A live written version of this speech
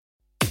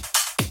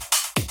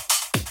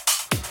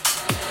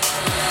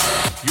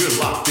You're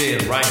locked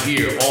in right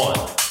here on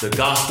the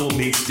Gospel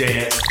Meets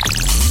Dance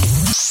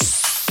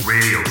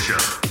radio show.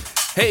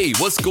 Hey,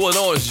 what's going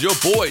on? It's your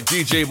boy,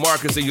 DJ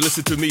Marcus, and you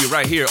listen to me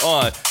right here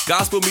on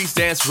Gospel Meets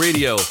Dance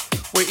Radio,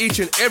 where each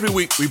and every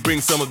week we bring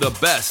some of the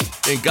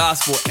best in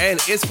gospel and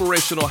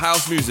inspirational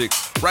house music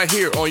right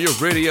here on your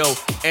radio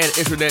and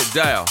internet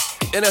dial.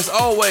 And as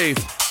always,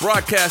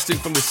 broadcasting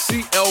from the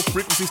CL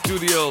Frequency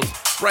Studios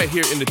right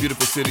here in the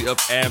beautiful city of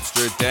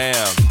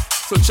Amsterdam.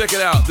 So check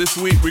it out. This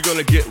week we're going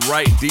to get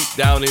right deep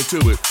down into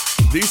it.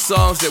 These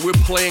songs that we're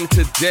playing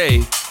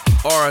today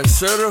are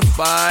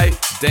certified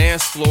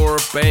dance floor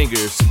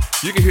bangers.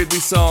 You can hear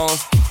these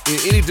songs in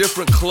any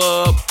different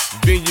club,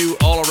 venue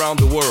all around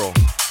the world.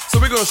 So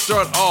we're going to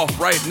start off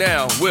right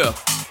now with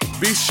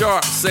Be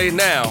Sharp, Say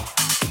Now.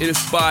 It is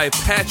by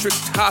Patrick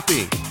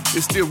Topping.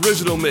 It's the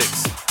original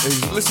mix. And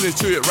you're listening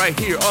to it right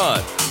here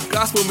on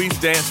Gospel Meets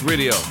Dance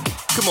Radio.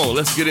 Come on,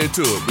 let's get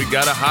into it. We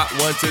got a hot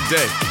one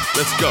today.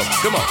 Let's go.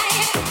 Come on.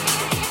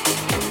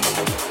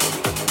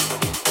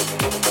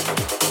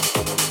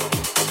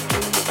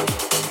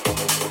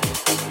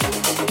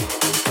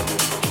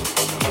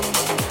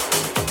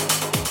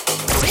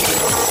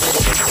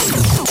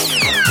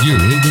 You're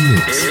in the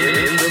mix.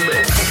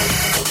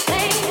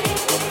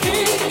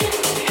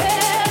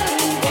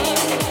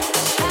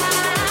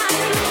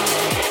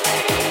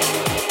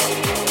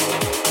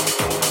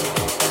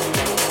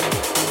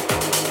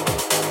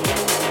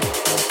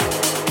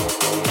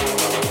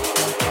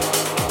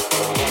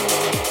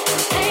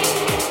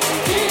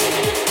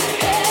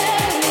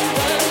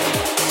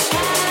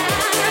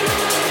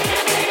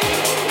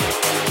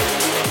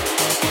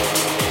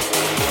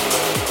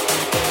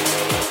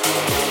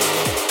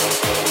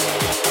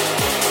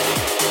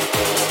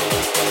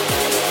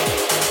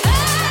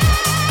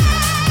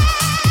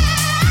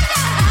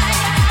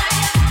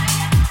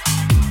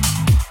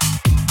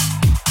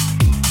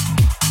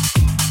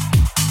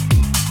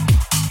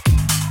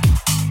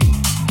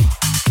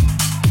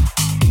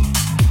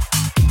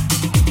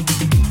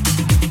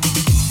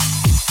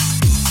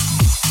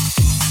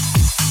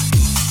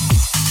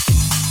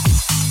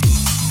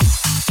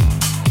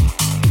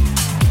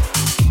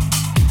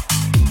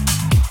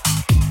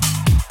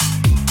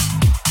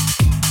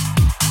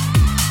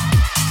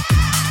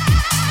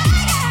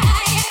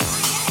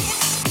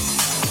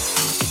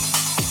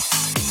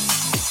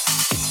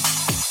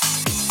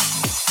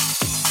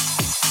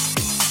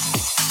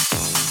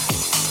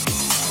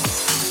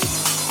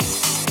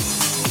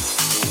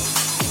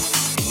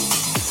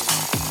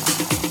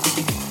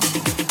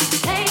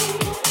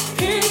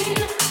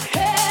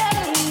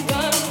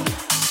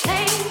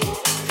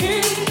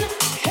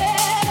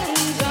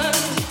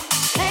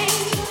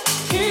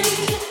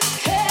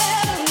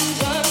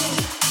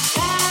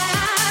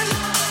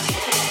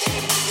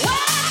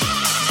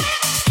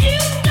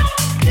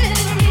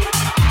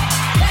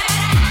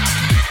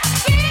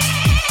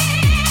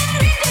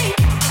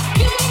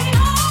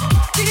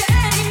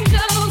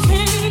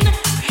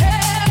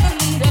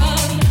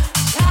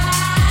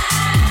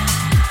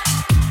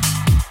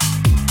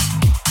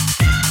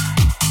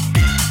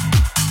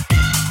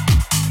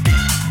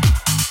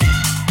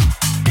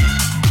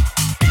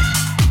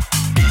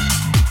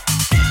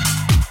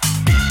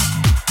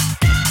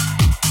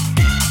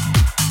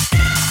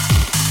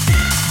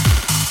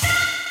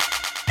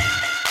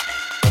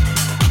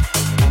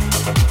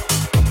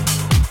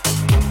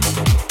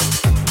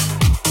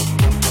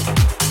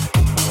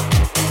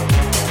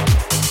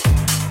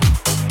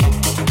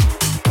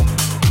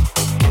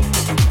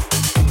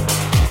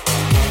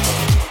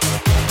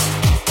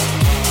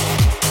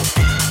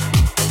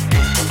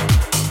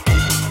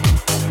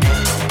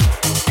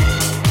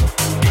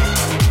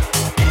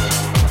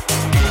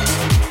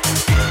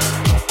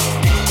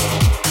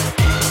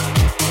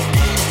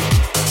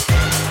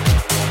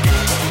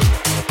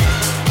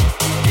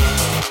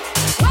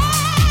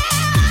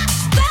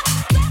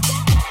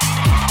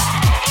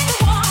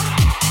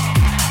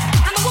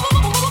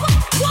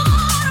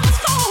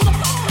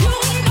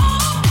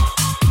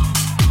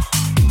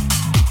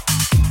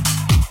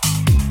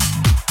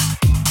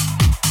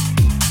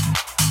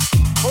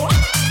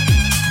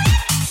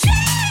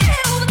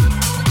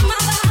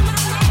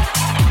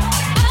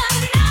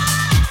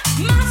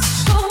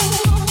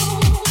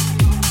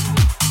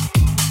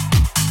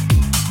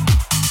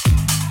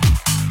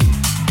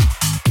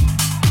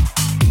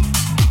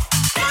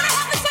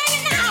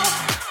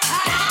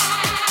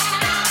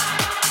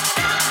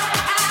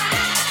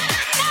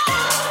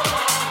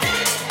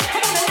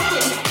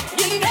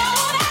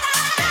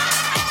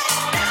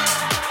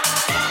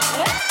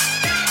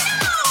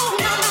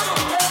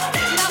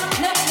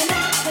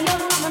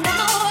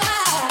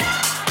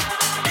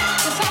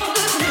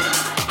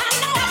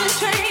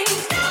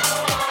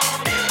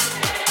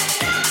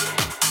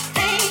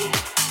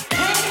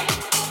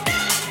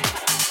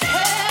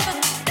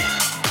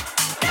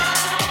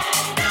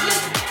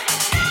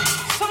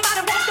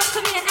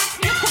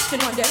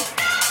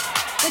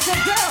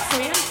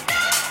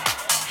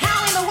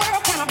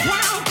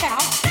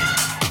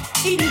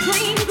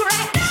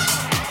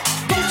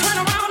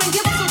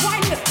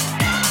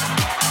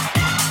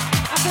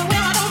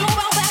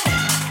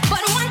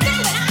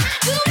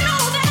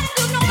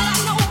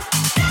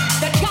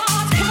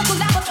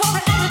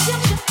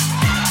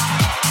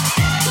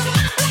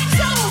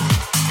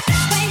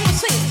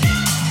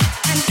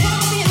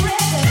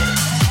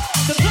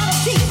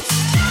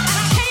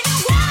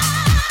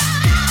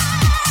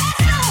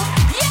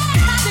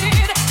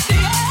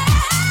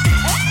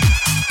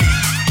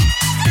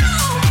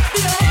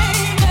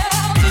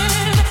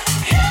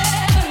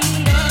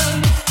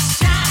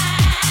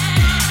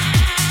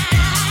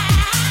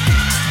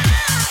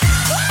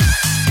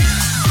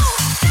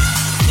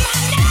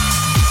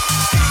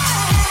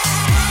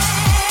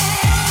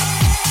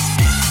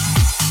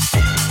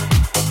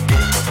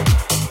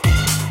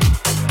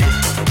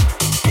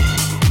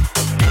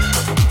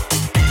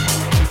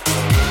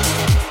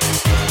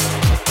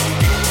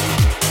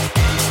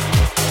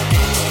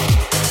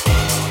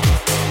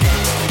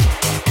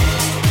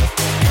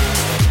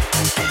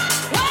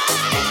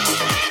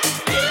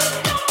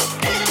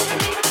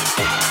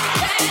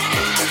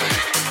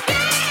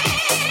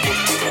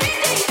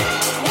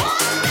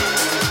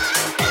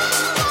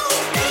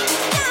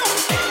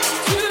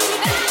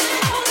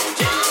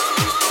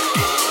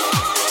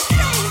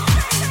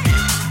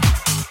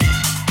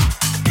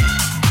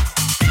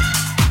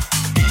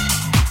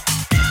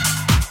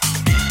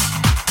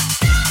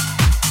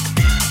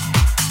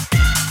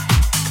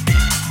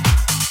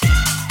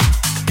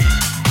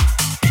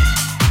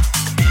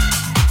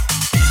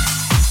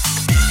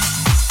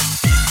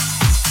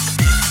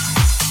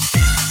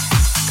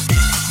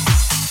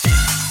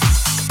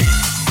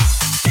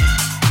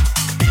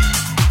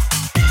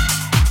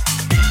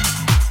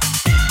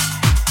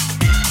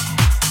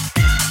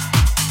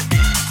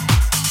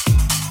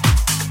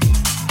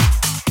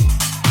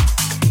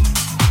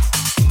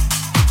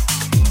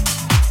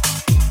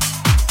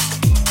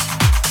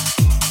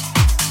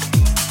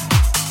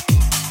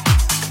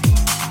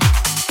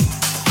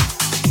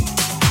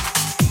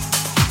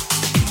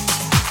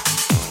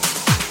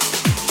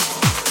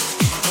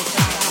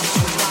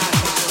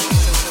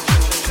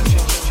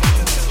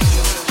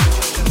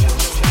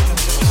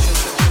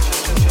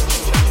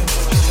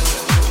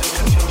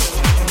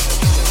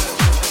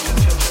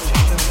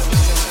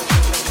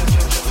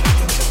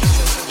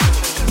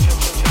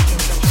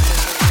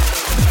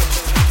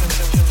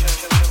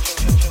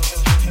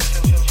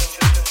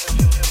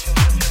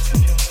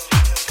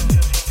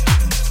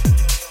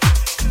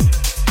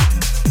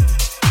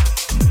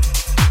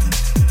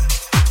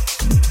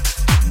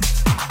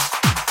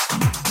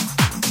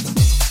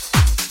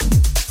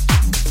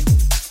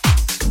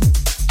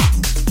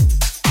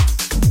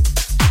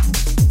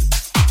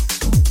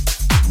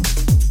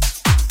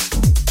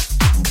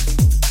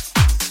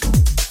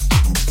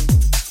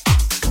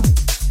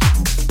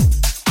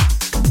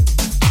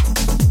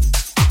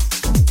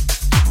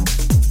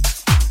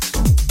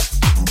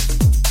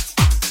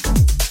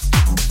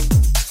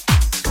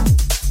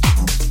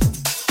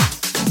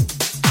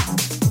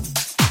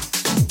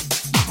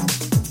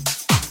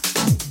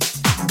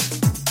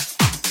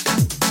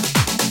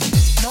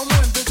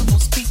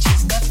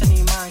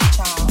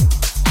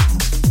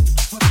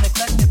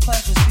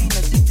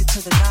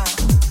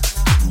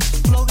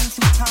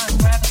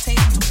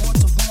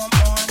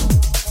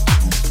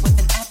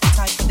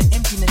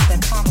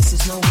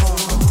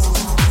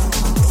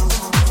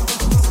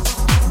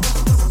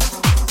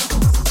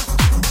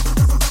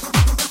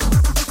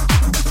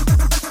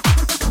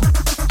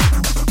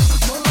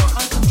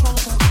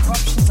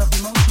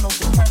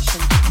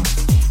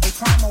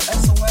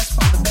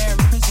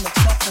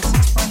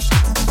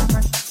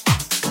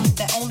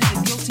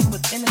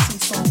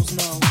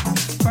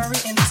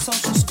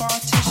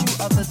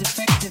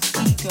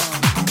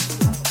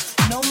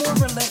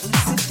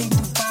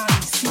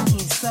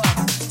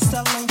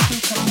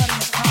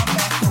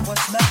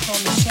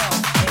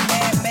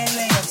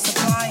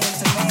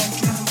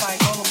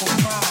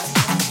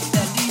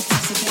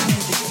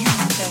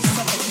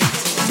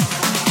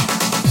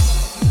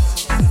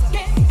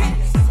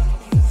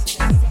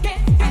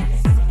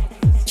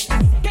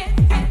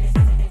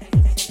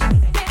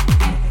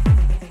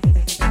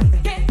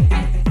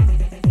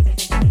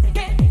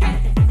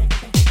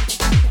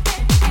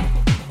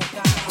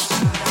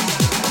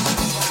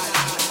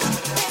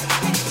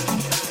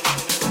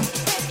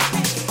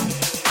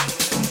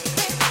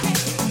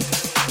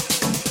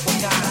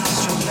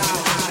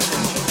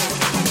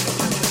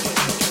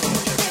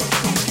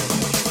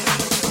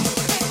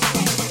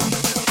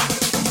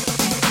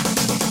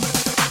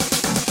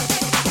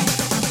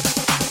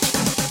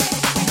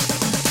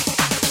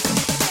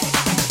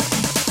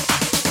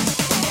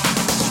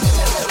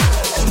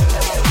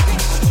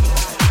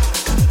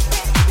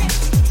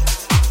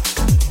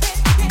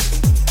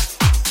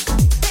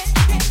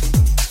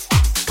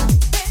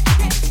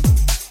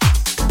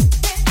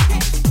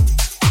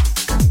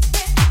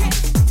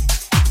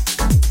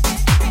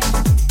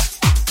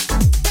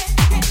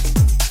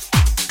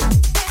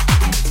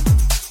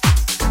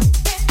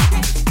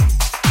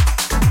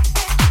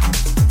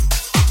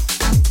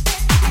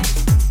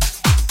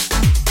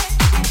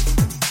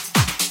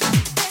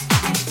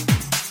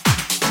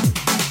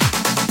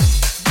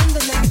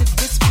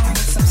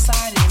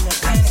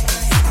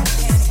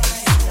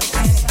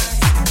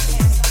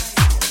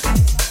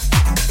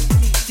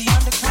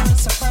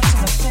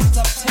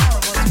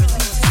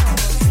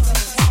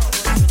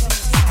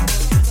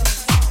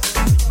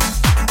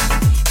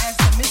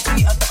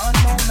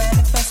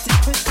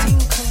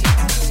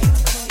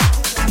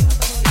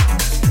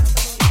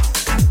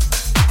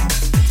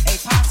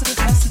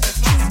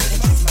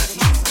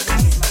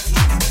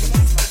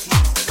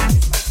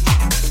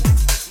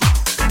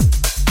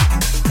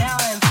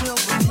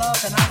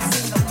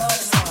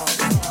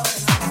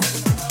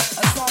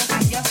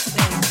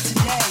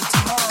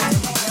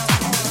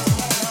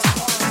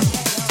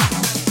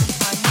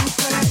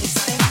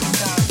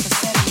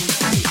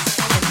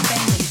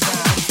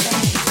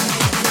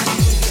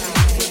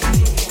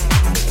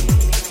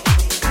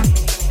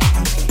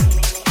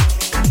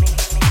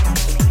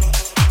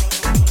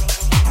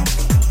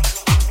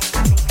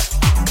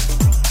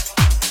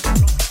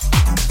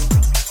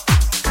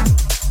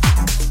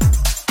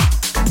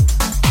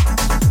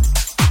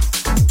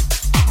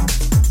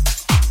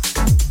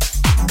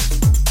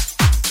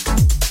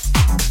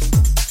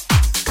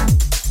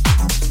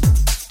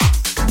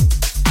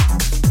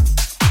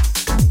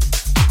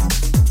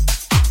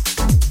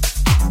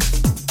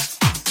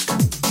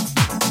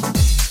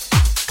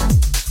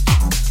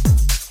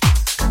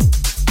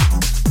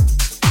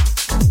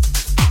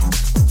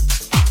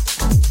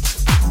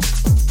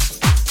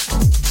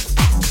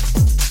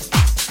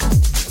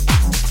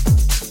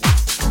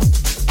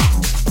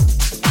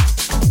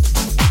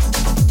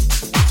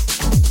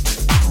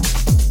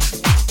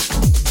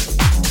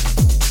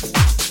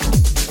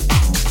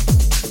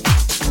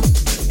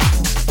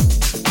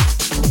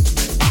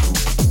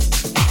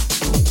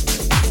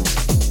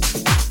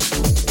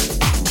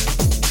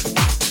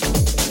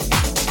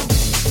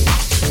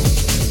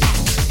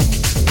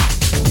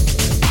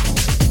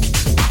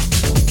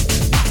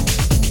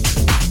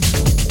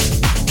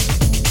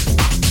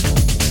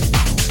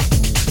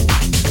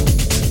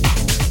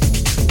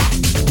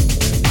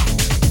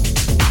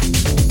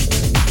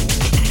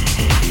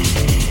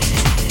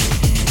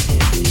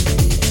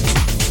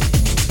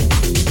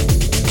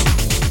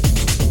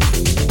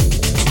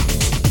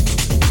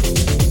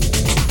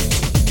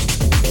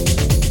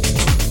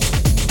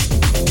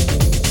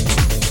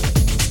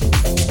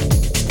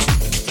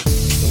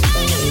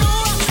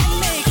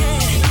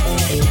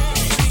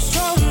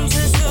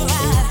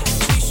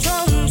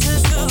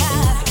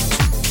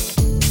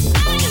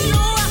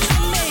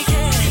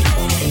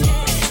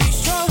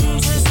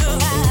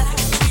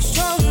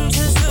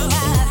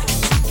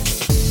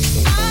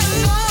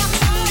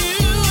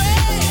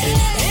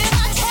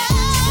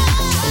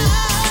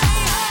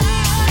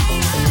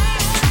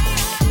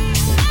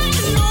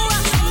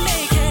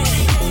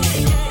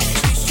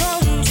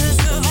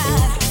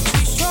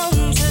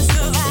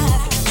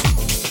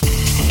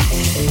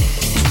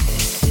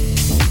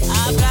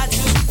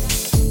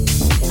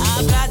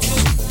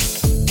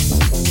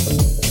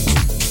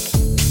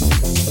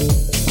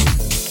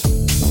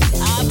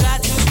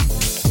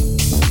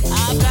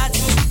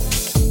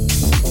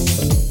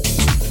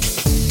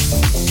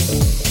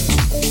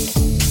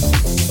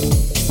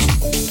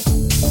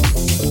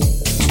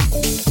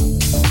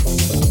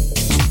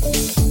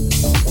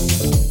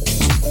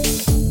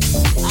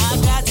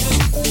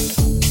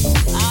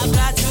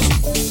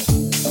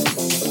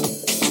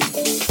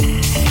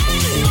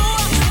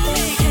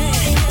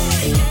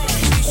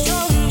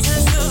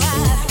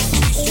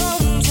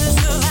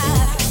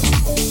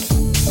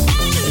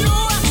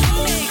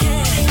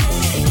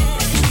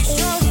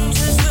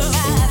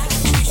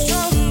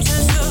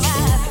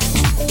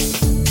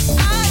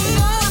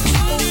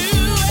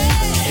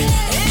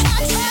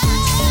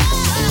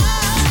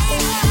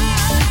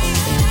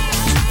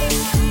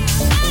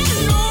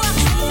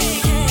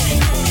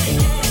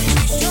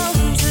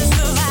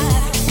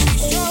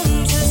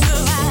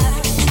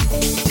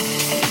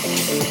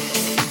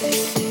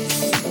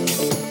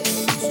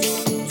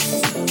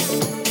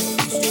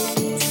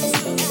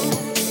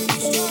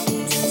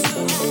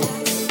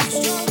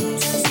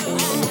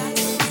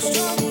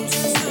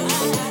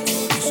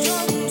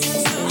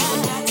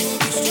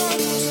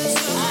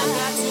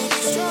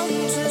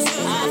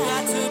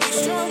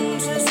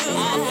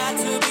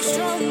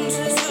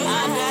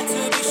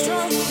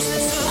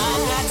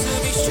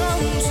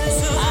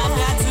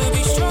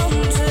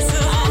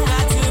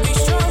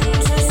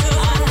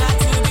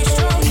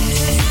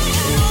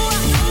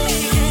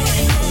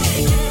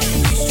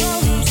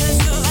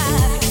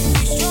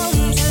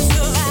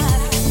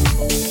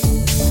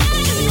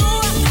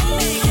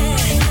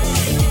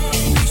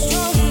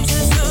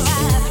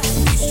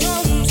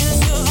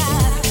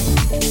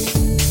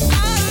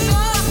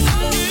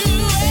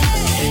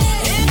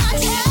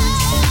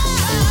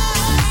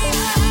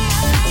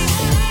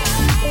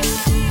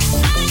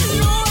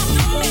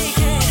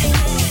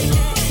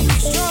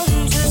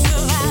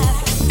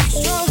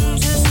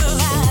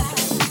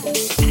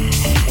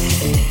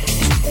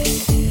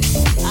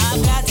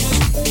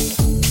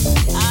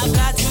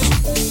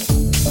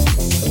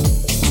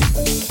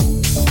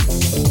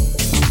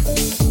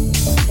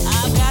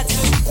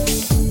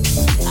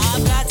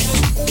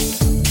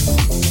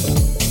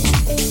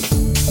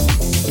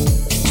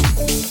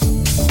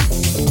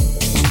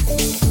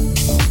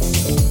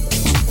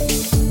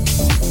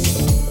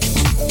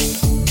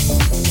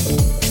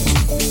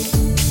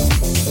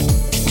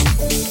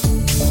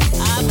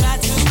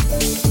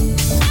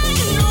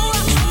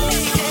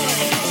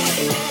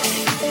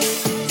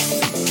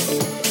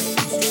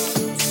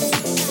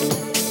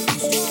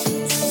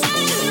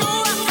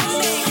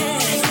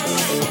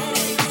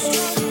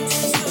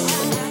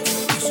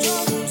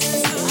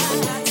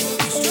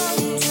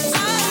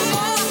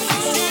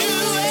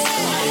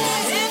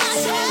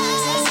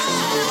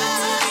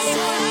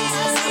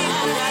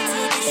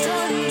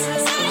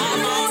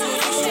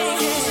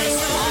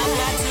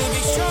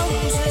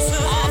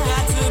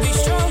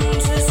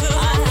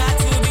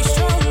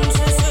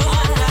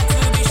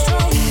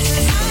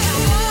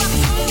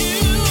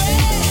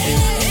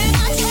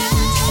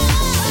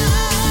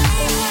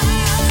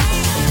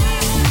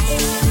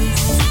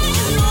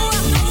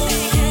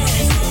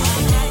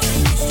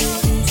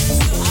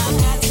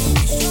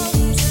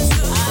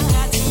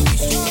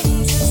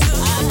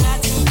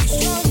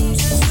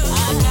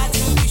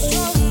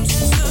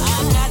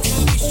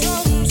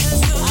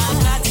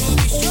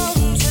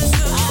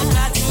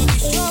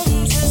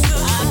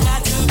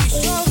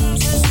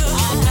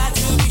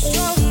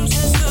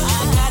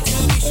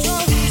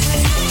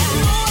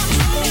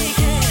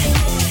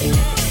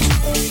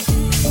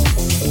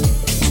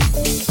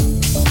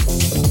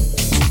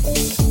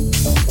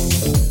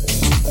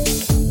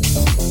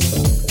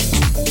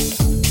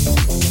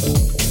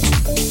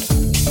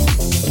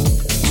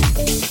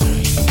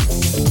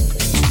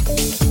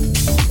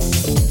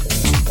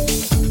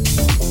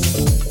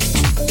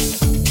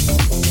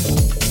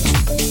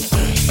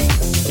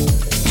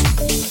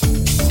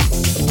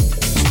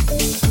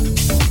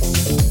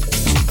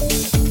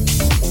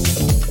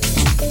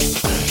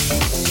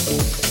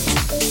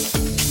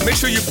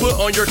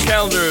 on your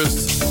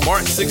calendars,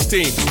 March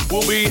 16th,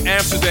 we'll be in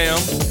Amsterdam.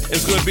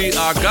 It's going to be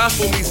our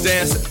Gospel Meets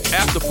Dance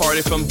after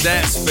party from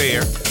Dance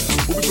Fair.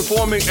 We'll be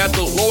performing at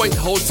the Lloyd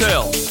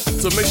Hotel.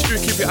 So make sure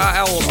you keep your eye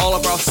out on all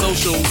of our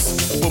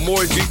socials for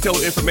more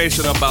detailed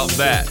information about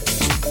that.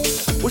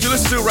 What you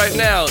listen to right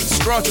now,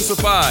 Strong to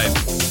Survive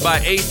by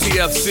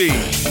ATFC,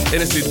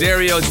 and it's the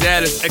Dario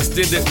Daddis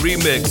extended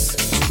remix.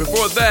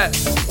 Before that,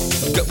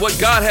 What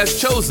God Has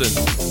Chosen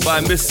by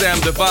Miss Sam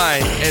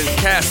Divine and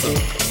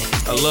Casa.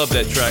 I love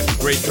that track,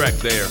 great track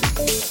there.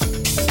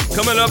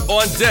 Coming up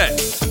on deck,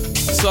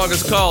 the song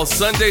is called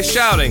Sunday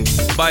Shouting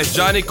by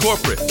Johnny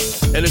Corporate,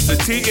 and it's the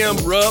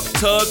TM Rub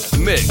Tug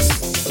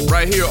Mix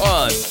right here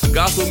on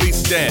Gospel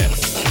Meets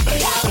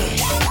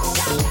Dance.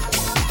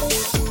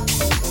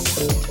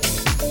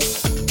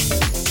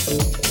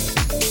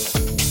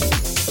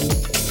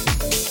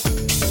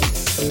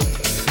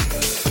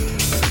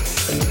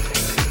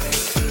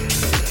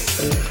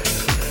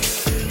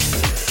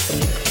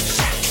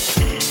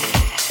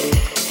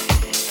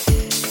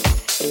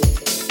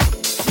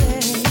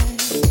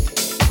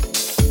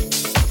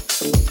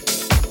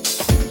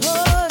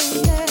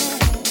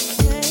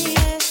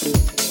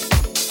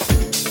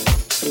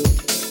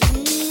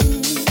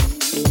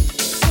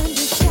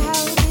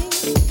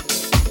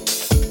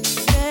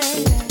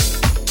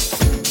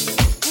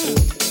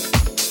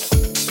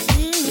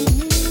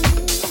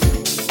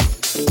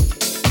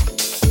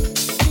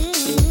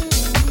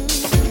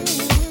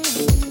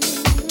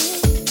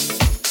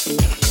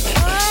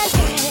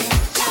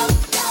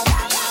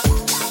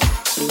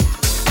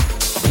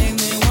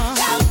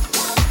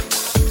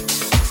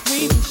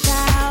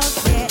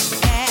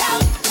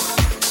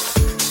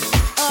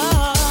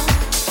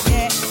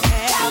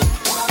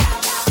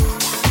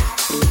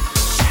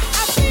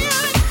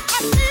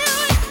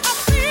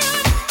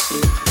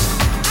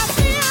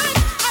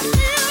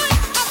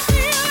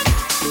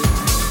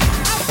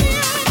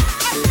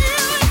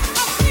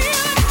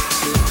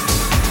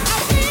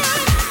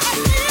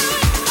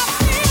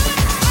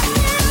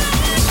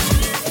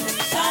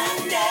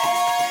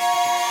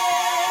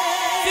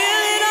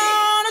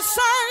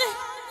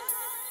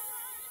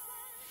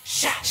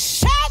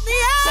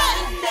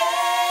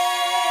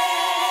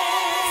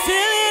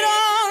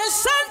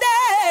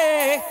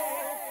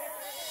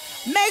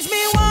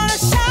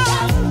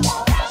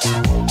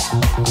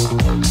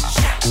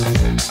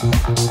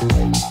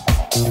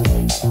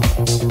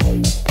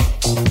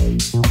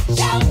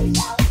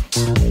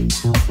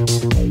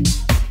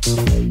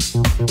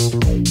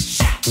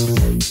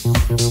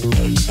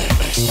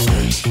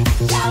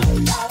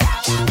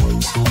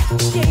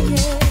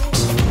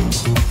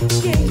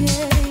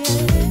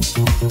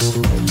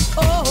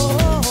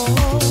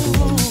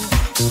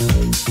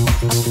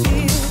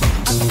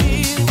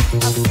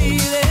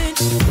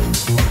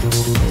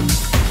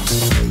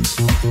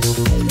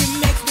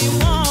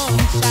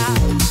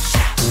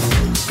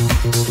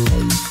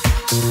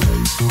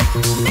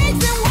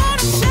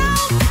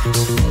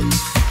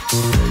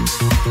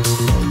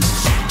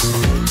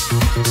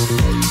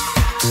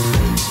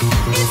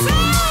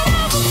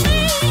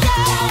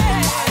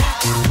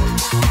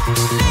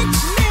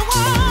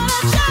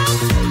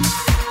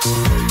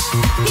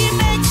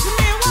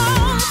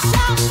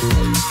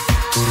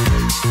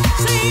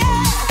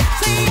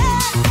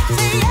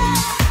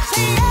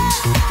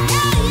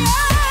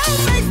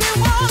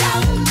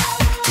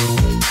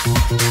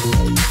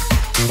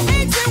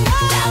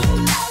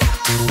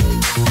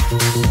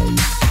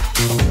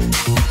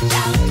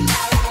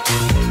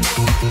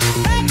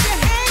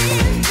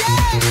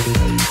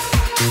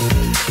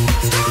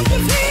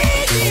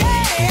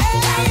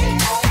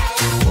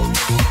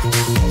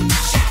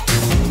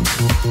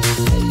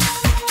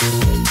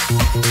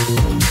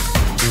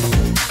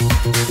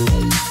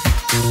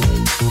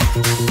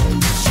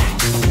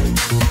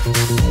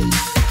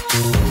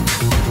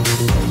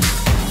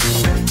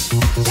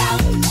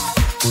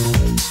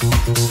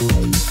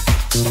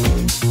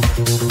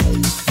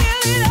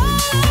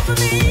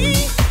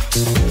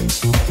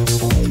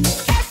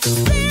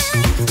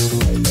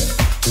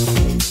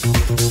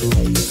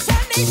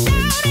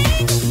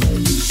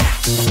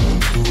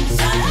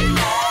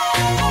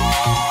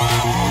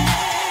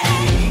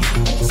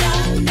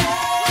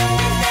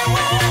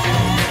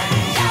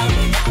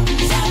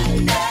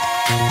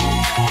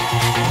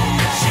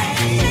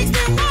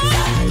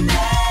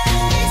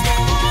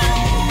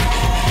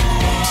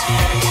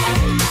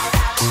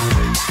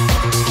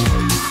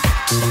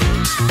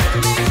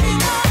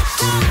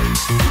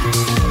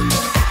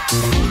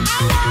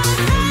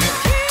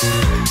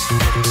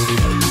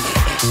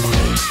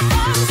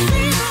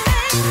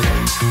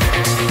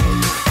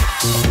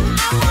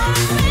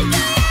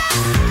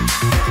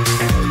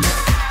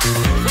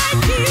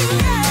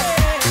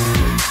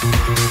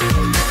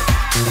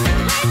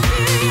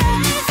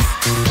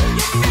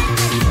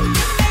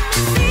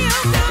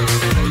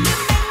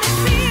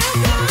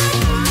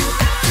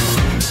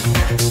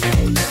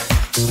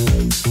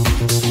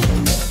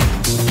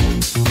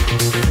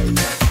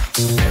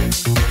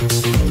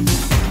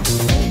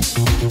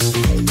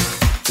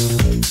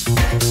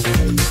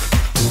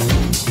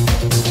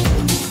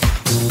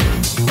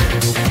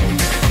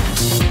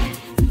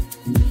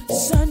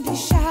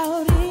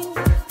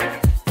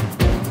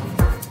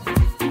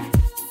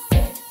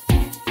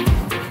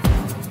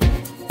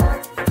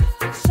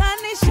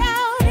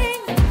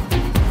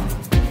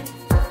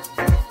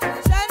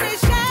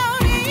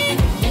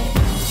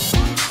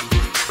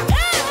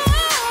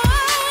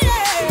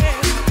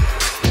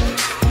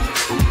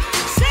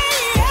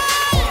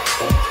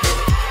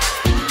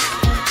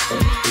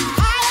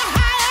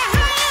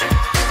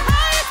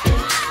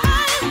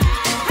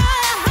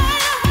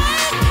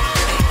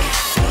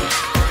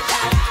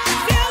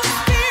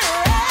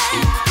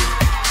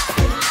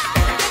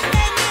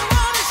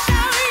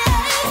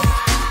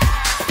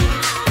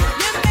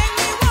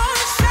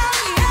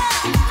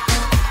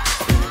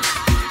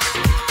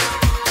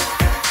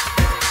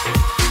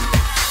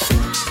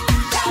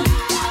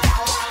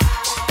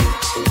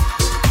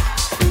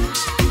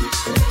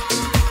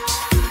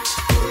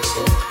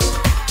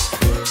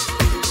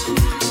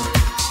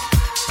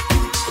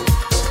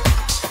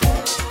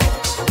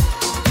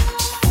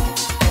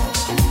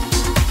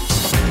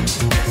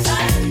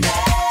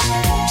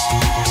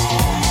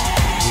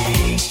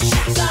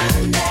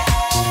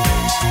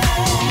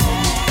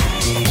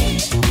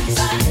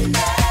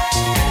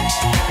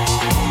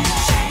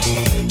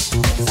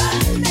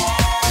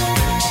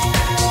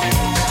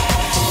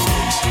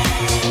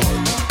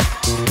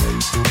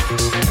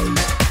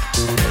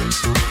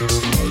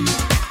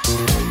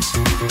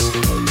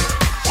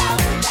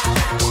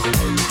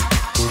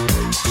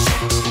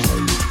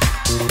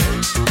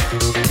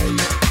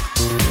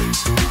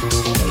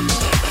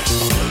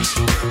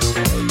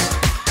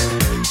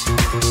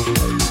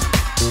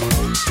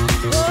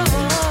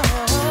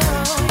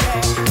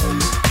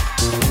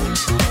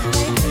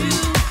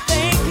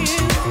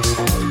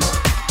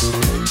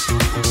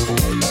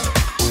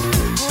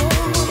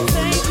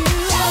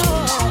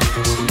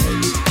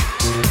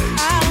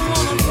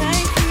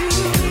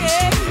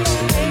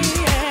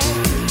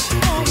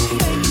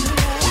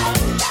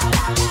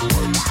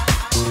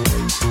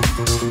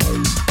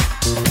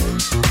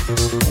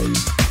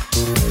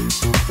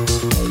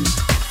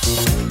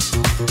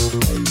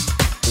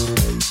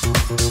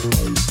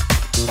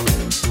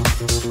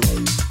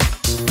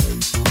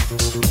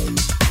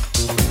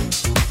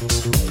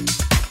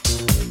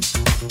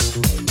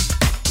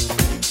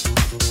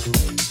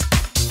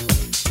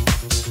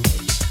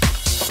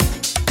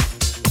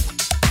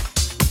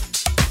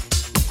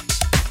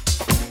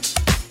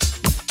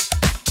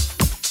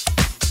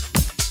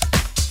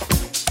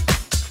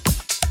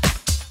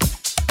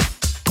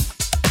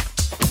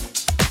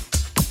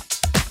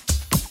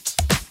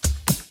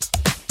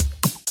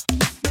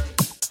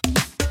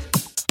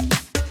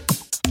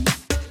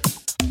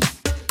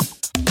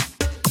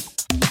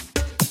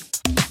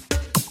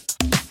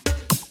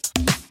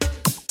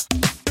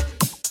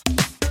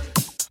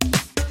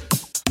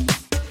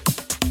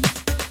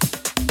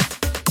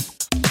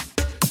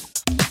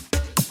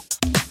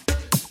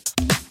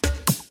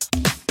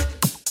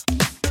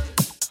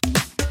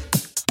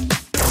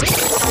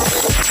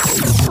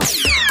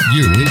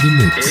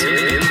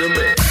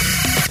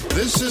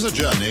 is a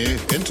journey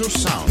into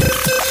sound.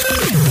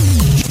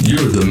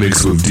 You're the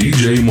mix with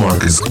DJ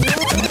Marcus.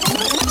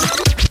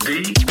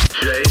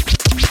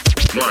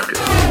 DJ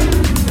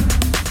Marcus.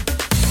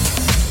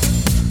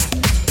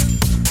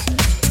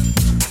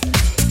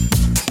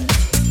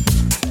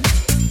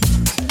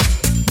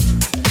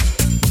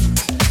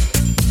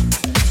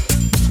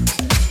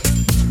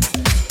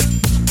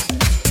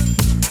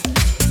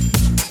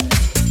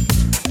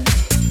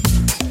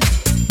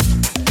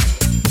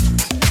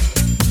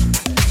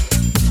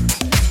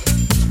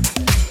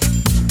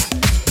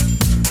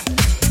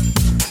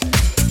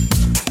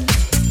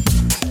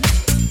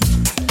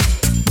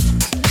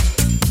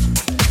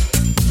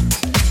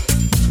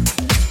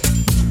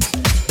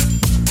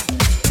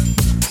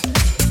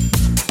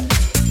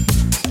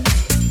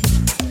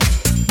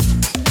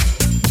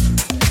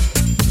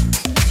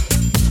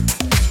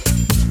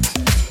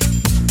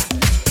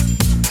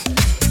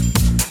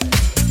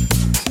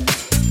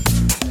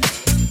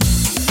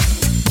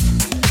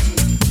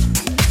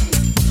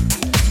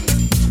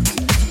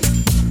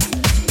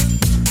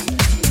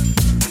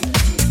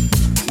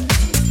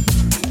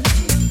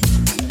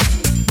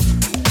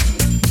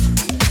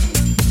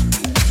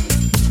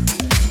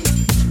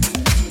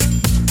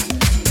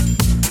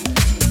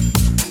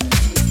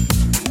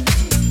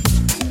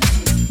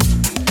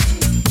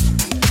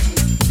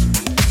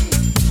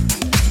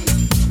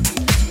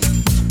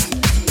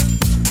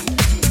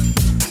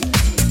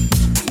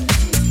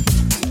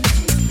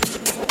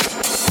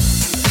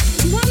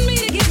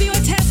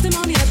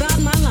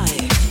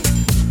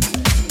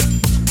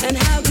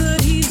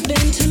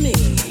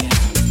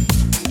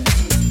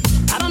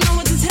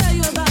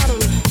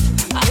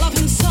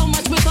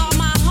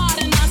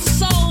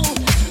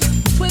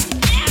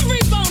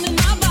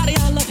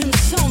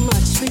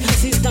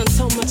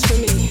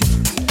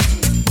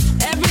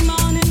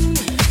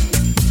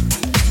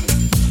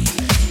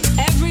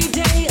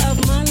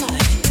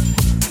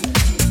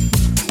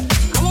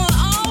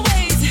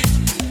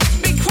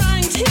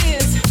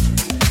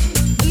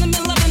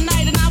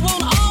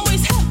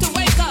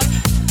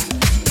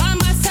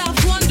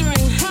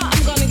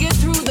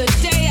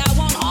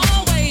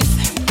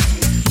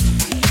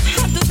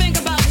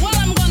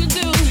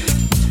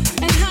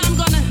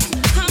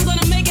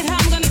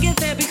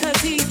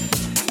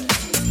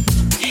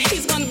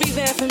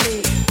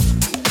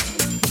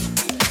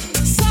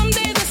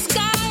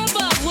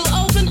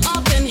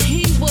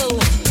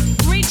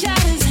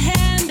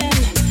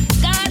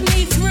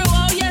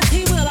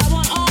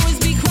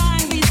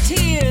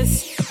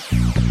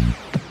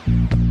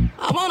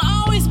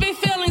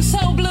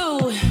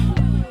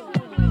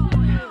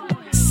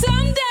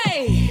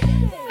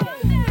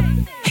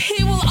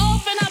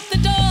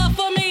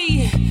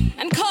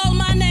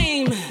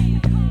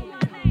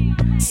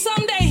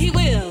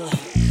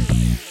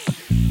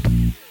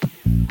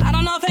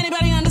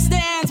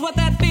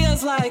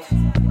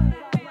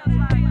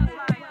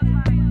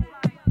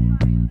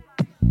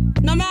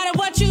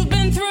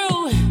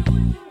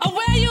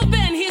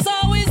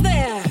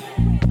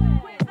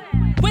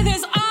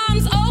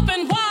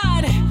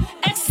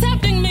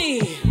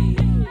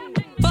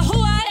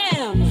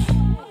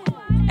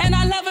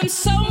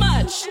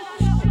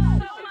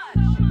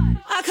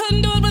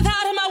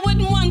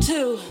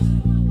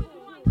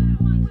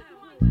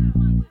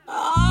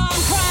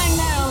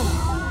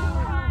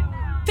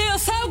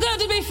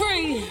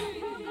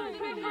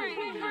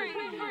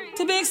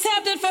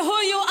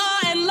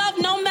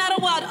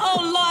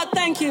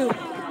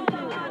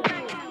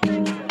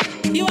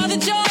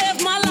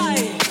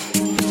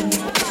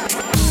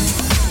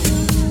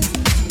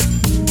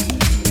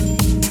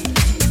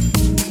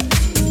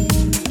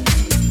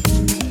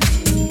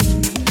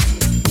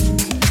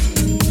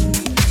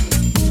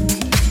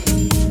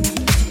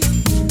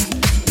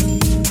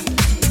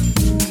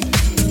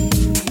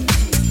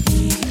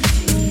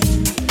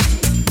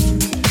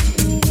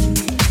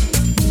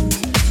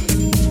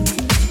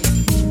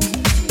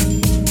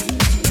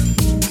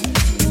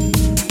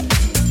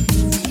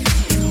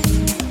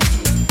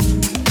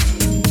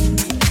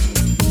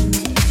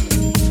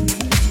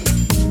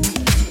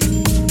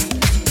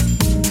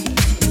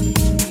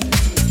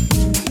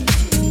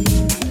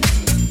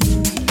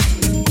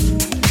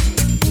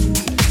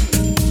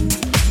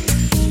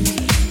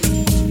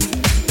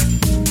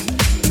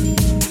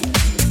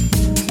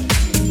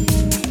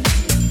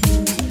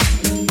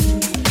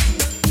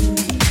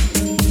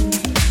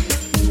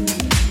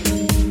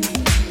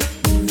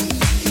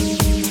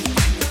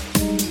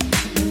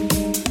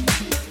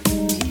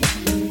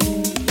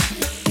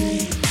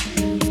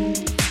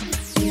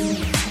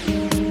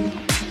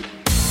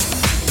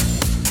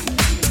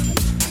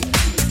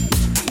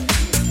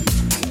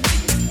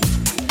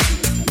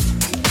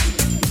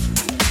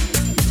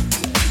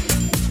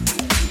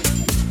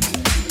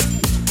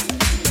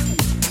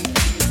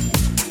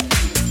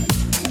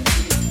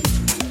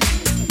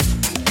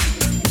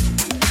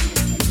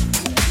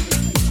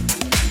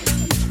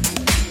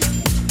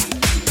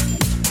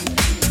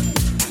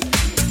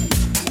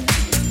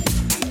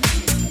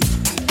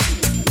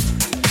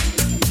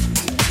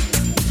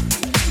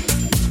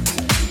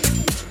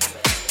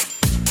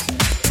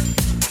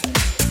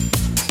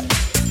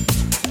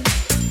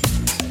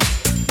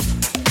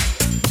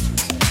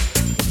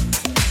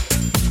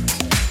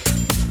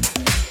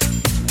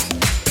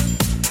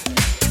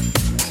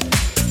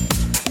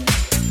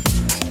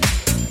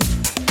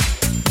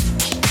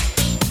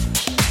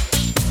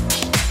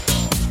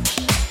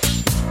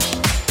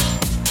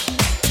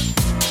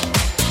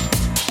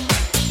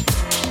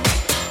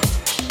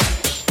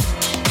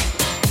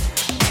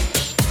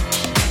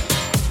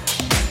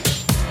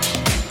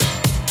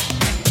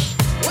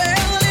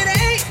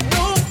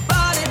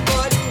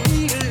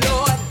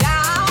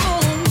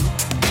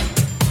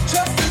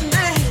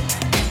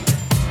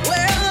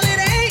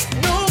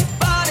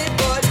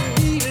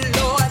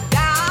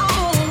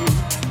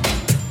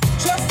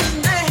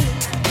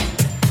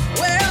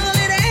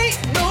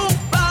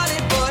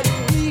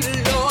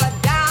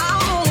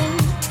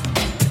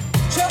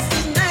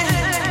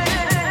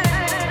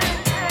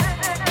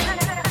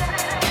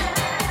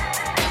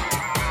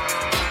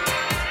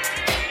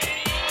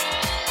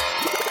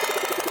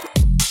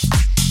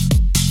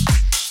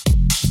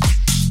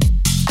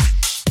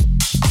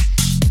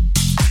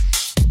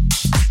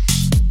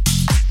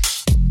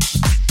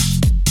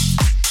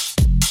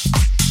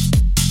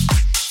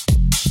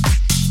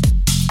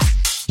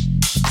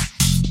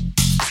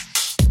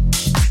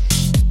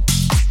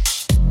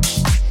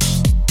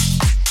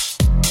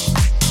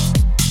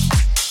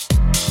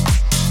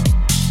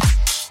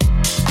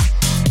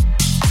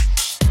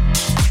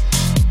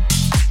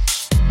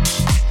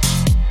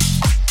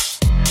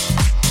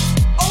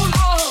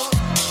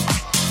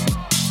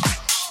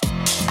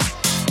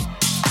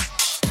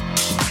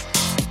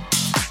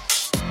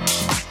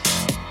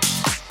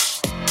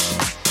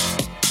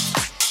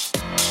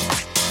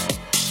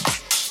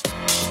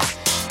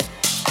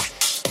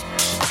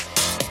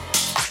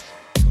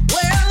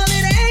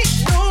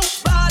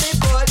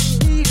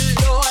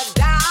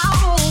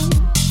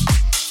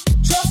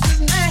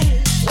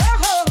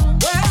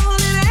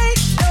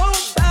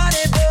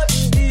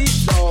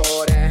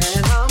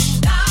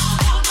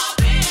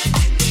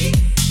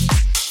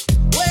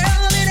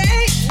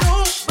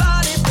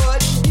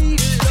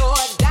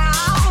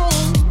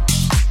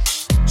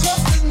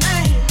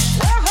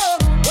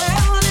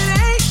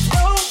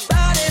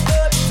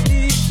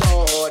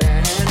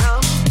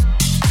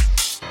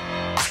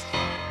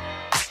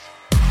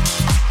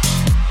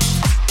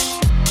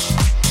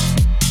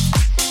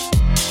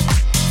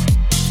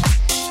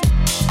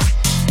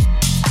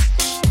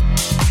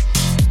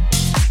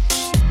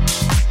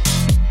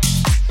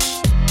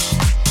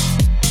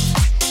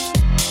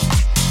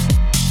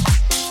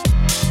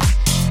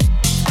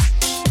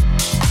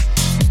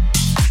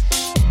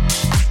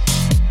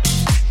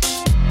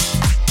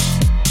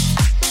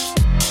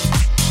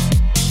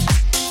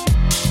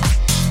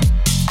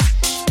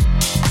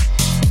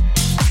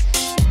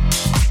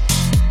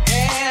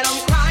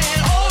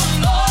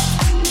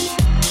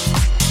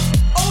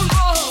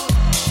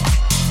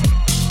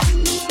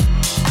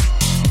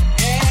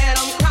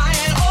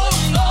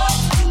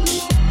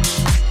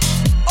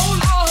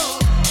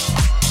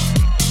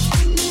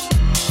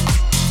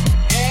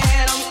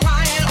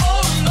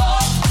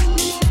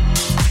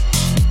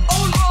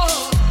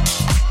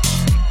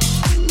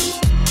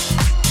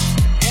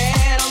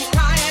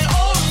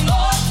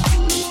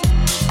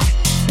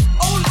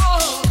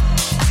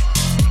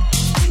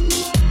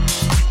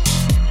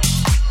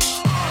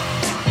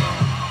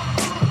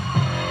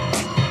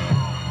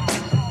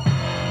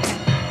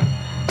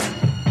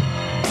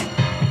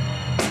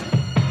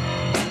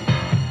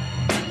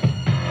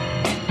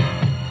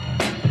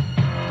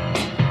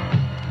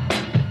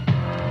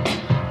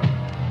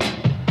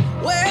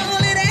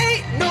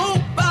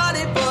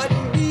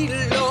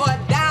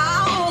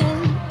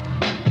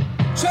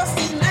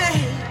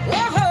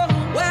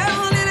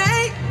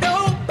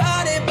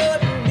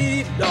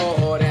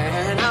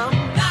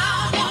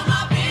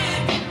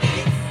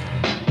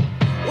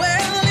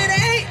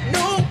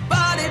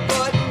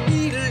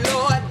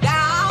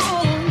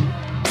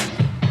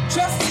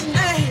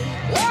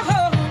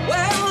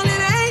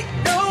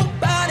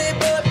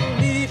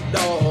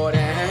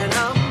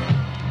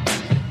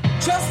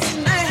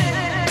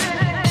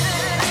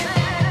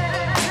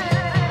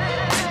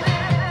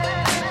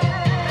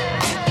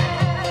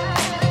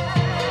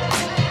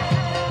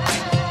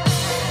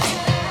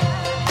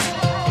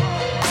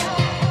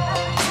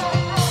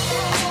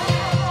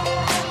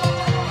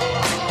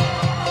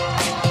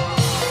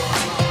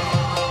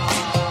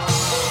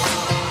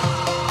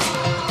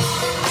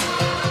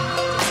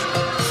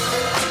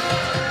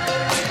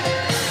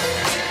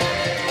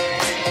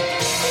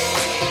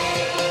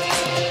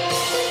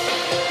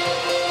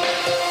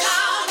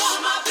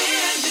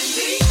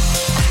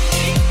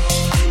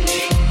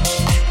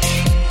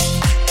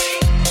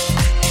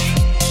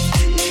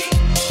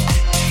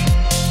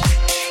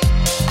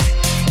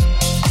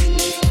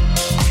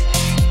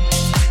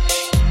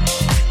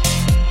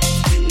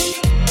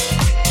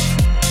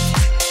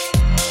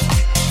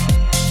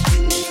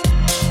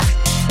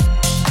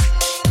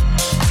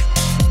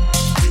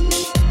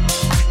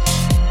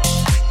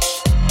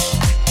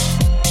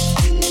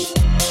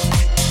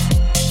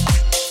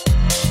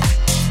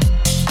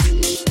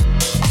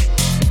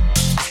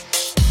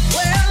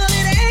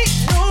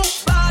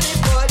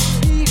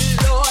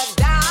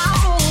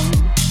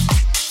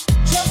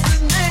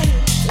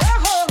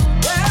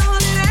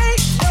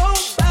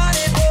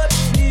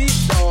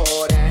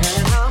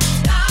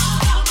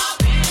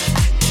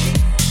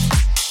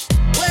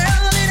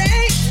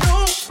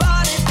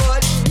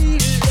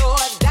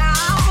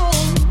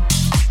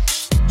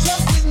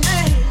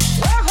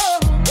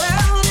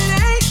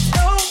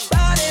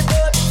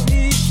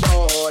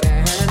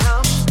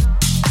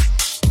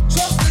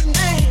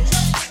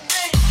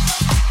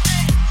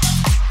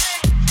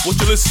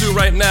 listen to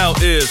right now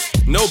is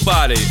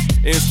Nobody,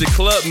 and it's the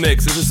club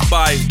mix. This is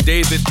by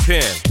David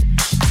Penn.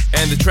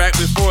 And the track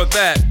before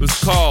that was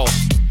called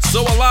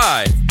So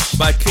Alive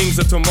by Kings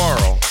of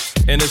Tomorrow.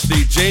 And it's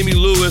the Jamie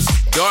Lewis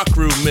Dark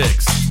Room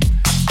mix.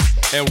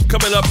 And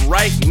coming up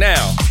right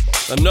now,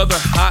 another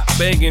hot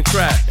banging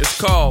track. It's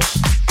called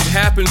It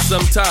Happens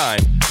Sometime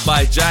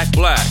by Jack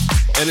Black.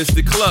 And it's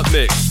the club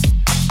mix.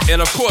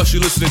 And of course,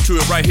 you're listening to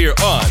it right here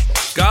on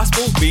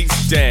Gospel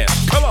Meets Dance.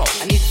 Come on.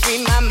 I need to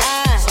free my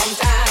mind.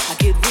 Sometimes I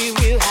get real,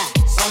 real high.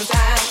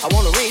 Sometimes I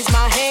want to raise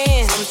my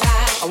hand.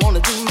 Sometimes I want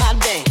to do my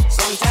dance.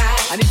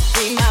 Sometimes I need to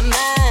free my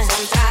mind.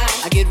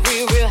 Sometimes I get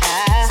real, real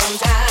high.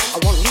 Sometimes I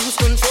want to lose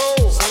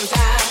control.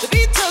 Sometimes the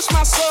beat touch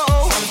my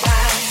soul.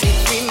 Sometimes I need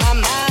to free my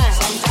mind.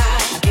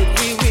 Sometimes I get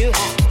real, real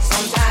high.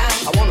 Sometimes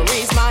I want to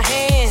raise my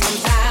hand.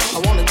 Sometimes I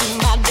want to do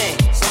my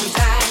dance.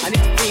 Sometimes I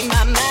need to free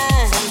my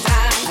mind.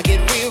 Sometimes I get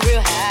real,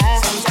 real high.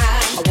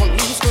 Sometimes I want to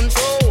lose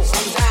control.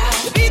 Sometimes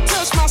the beat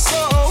touch my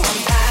soul.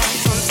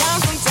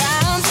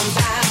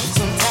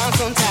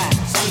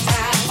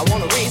 Sometimes I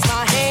wanna raise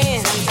my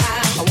hand.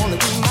 Sometimes I wanna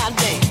do my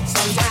dance.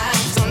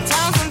 Sometimes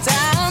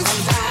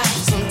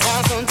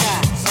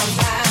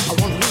I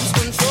wanna lose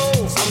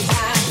control.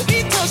 Sometimes the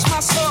beat touch my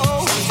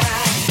soul.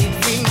 Sometimes I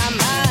free my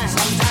mind.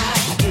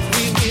 Sometimes I get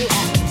real, real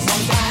high.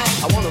 Sometimes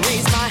I wanna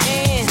raise my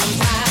hand.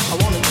 Sometimes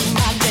I wanna do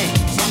my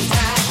dance.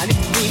 Sometimes I need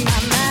to free my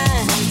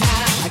mind.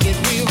 Sometimes I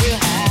get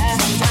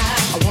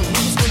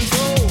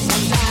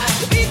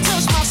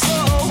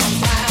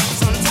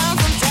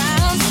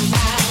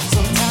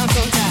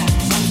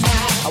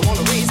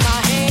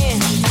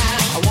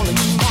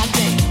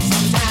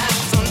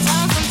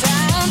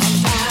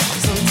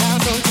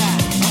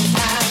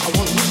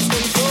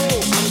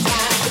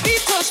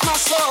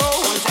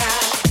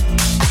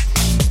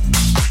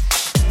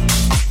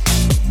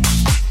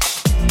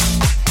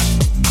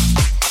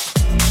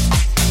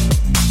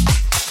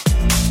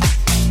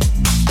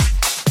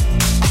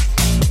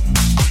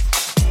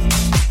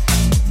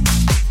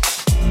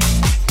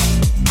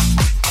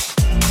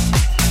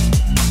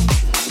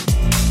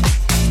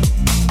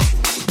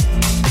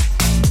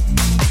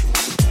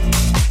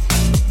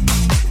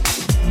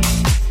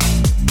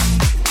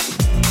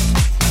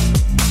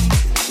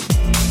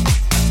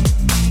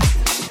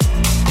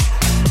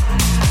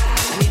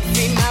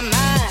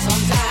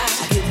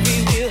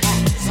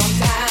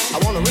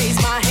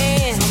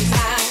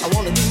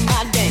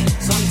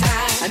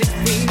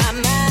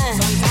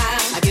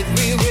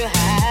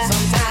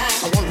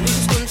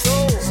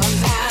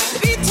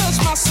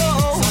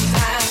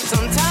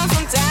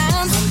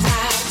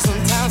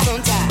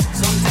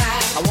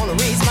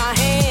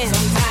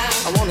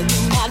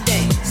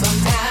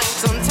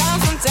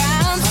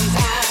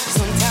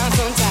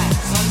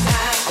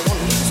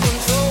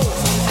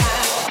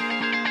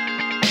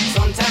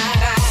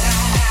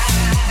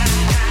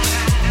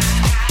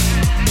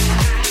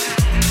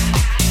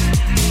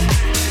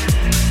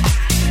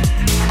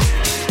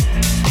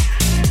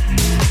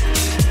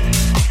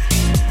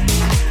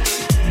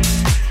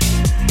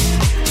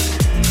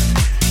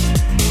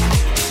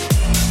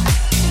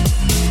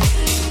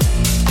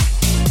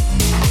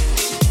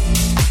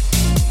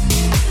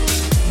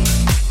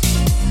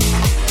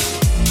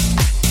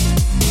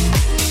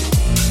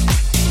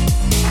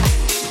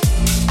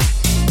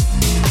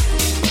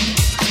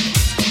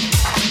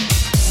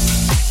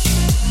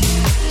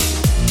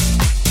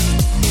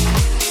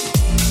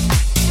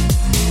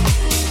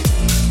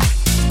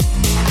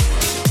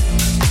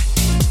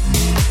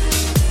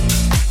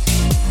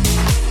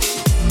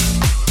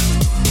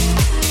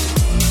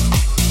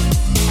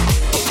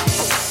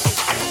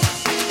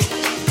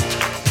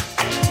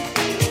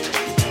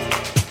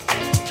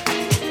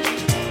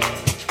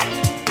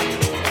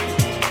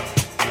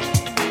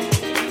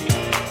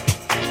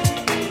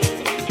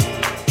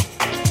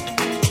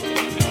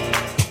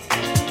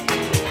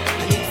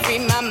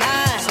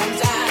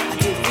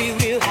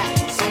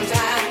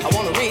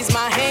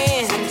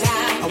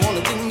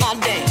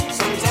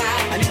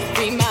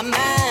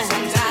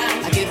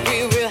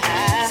real, real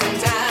high.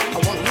 Sometimes I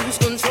wanna lose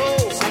control.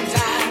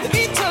 Sometimes the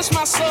beat touch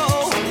my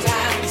soul.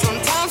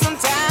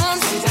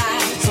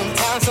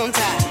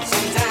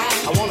 Sometimes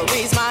I wanna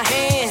raise my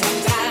hand.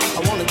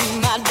 I wanna do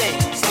my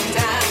dance.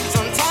 Sometimes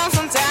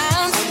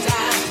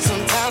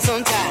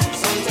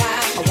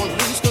I wanna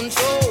lose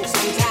control.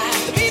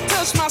 The beat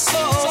touch my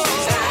soul.